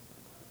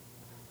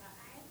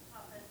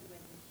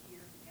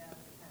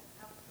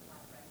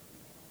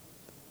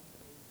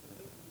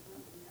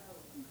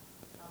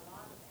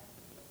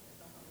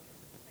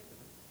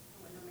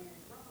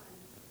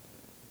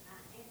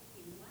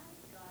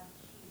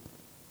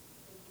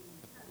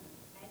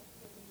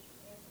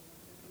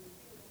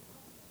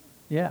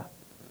 Yeah.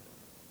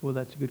 Well,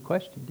 that's a good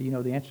question. Do you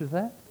know the answer to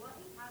that?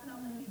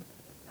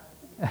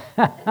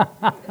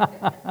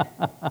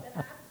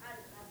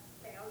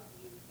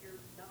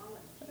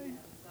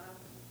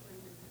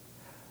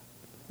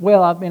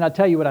 Well, I mean, I'll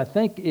tell you what I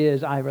think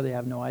is, I really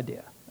have no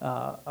idea.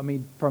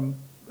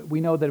 We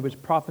know that it was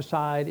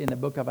prophesied in the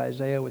book of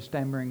Isaiah with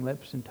stammering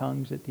lips and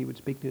tongues that he would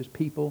speak to his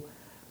people.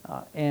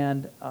 Part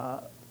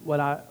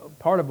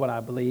of what I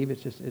believe,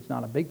 it's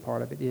not a big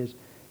part of it, is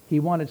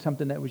he wanted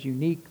something that was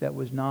unique, that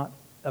was not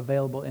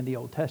available in the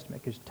Old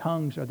Testament, because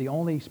tongues are the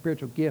only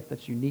spiritual gift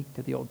that's unique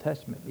to the Old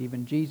Testament.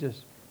 Even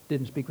Jesus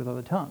didn't speak with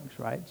other tongues,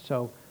 right?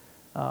 So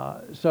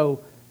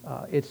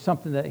it's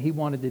something that he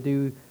wanted to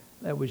do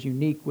that was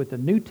unique with the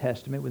New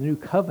Testament, with the New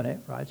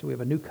Covenant, right? So we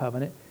have a New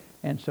Covenant,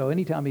 and so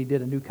anytime he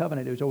did a New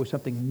Covenant, there was always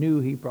something new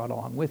he brought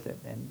along with it,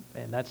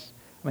 and that's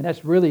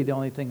really the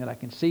only thing that I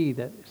can see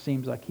that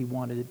seems like he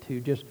wanted to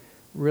just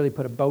really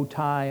put a bow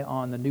tie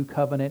on the New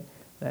Covenant.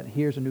 That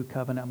here's a new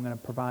covenant. I'm going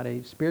to provide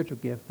a spiritual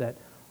gift that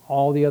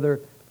all the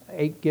other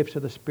 8 gifts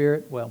of the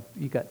Spirit, well,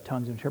 you got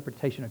tongues,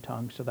 interpretation of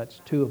tongues, so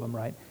that's 2 of them,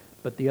 right?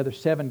 But the other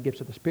 7 gifts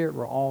of the Spirit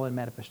were all in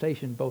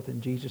manifestation, both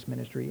in Jesus'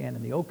 ministry and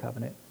in the Old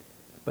Covenant.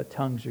 But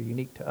tongues are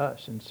unique to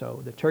us, and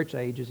so the church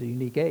age is a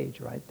unique age,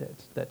 right?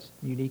 That's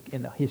unique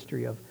in the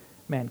history of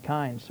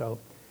mankind. So,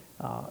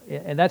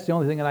 and that's the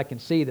only thing that I can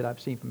see that I've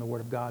seen from the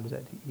Word of God, is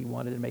that he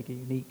wanted to make it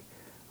unique.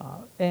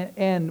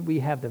 And we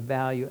have the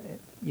value.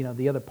 You know,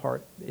 the other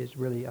part is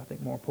really, I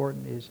think, more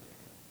important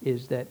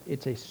is that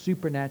it's a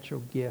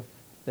supernatural gift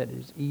that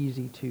is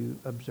easy to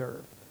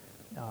observe.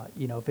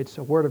 If it's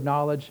a word of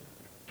knowledge,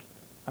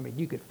 I mean,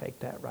 you could fake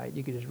that, right?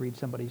 You could just read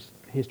somebody's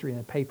history in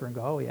a paper and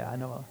go, oh, yeah, I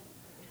know.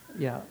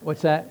 Yeah,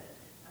 what's that?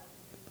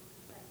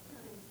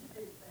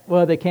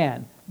 Well, they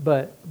can,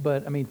 but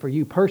I mean, for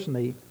you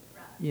personally,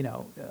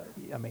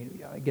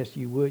 I guess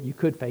you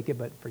could fake it,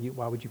 but for you,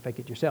 why would you fake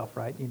it yourself,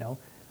 right?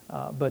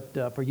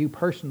 But for you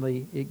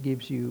personally, it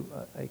gives you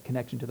a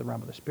connection to the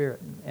realm of the Spirit,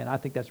 and I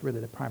think that's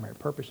really the primary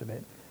purpose of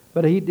it.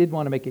 But he did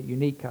want to make it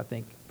unique, I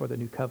think, for the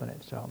new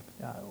covenant. So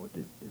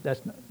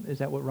is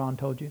that what Ron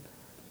told you?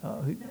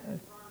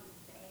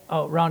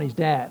 Ronnie's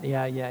dad.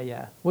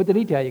 Yeah. What did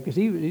he tell you? Because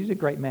he's a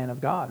great man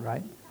of God,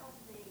 right?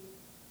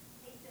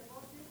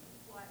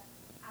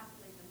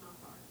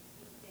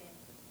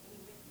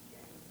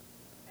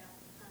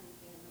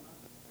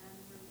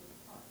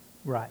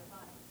 Right.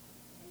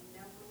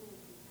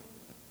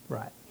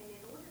 Right.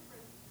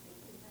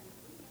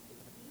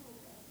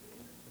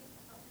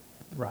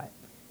 Right.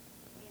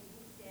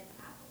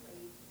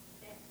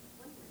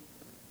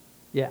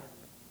 Yeah.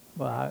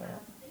 Well,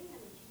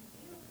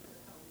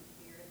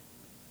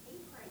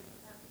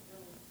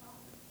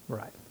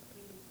 right.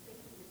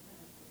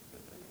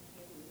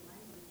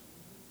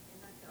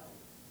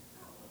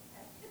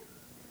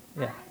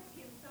 Yeah.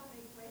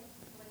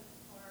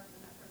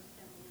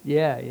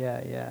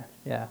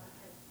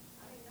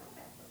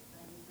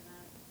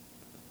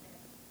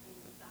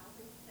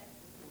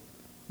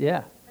 Yeah.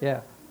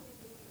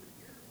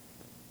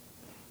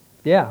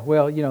 Yeah,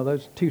 well,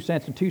 those 2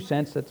 cents and 2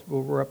 cents,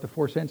 we're up to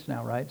 4 cents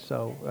now, right?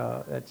 So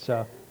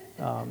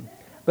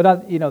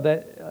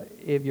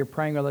if you're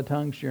praying in other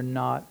tongues, you're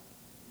not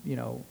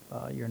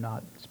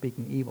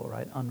speaking evil,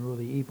 right?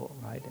 Unruly evil,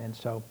 right? And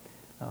so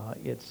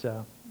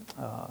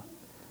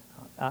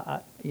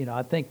I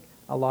think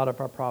a lot of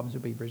our problems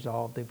would be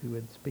resolved if we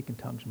would speak in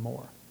tongues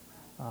more,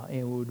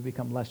 and we would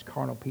become less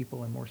carnal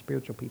people and more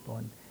spiritual people,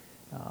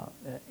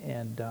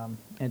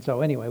 and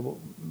so anyway,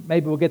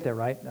 maybe we'll get there,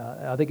 right?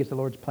 I think it's the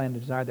Lord's plan and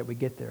desire that we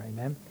get there,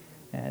 amen.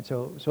 And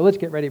so let's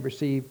get ready to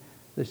receive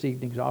this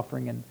evening's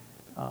offering, and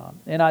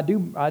I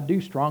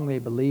do strongly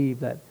believe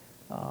that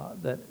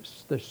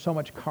there's so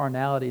much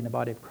carnality in the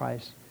body of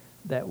Christ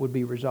that would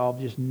be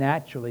resolved just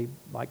naturally,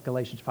 like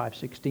Galatians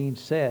 5:16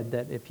 said,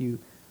 that if you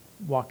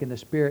walk in the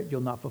Spirit,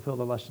 you'll not fulfill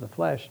the lust of the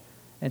flesh.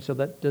 And so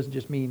that doesn't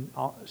just mean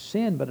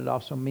sin, but it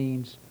also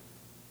means,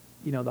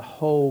 the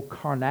whole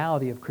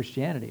carnality of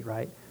Christianity,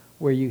 right?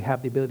 Where you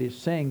have the ability to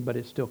sing, but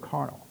it's still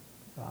carnal.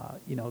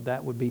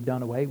 That would be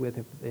done away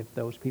with if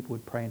those people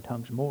would pray in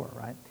tongues more,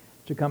 right?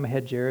 So come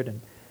ahead, Jared,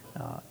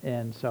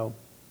 and so,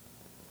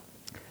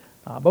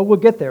 but we'll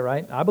get there,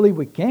 right? I believe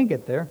we can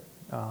get there.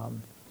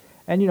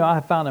 And I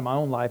have found in my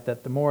own life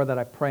that the more that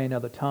I pray in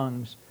other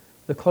tongues,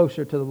 the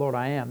closer to the Lord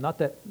I am.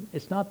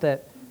 It's not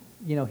that,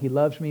 He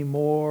loves me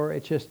more.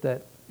 It's just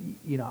that,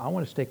 I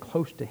want to stay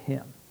close to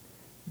Him.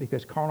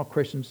 Because carnal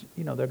Christians,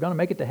 they're going to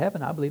make it to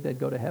heaven. I believe they'd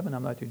go to heaven.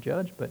 I'm not your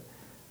judge, but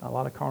a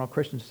lot of carnal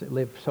Christians that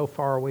live so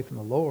far away from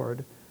the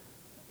Lord,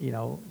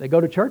 they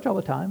go to church all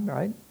the time,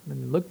 right?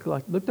 And look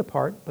the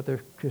part, but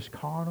they're just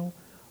carnal,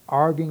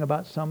 arguing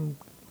about some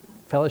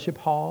fellowship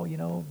hall,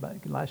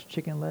 about last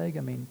chicken leg.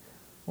 I mean,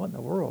 what in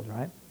the world,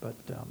 right? But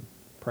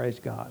praise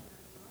God.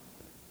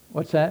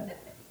 What's that?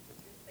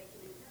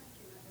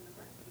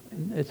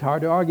 It's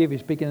hard to argue if you're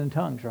speaking in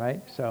tongues,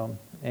 right? So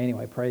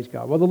anyway, praise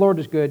God. Well, the Lord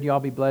is good. You all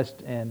be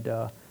blessed, and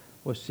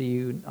we'll see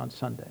you on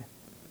Sunday.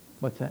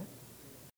 What's that?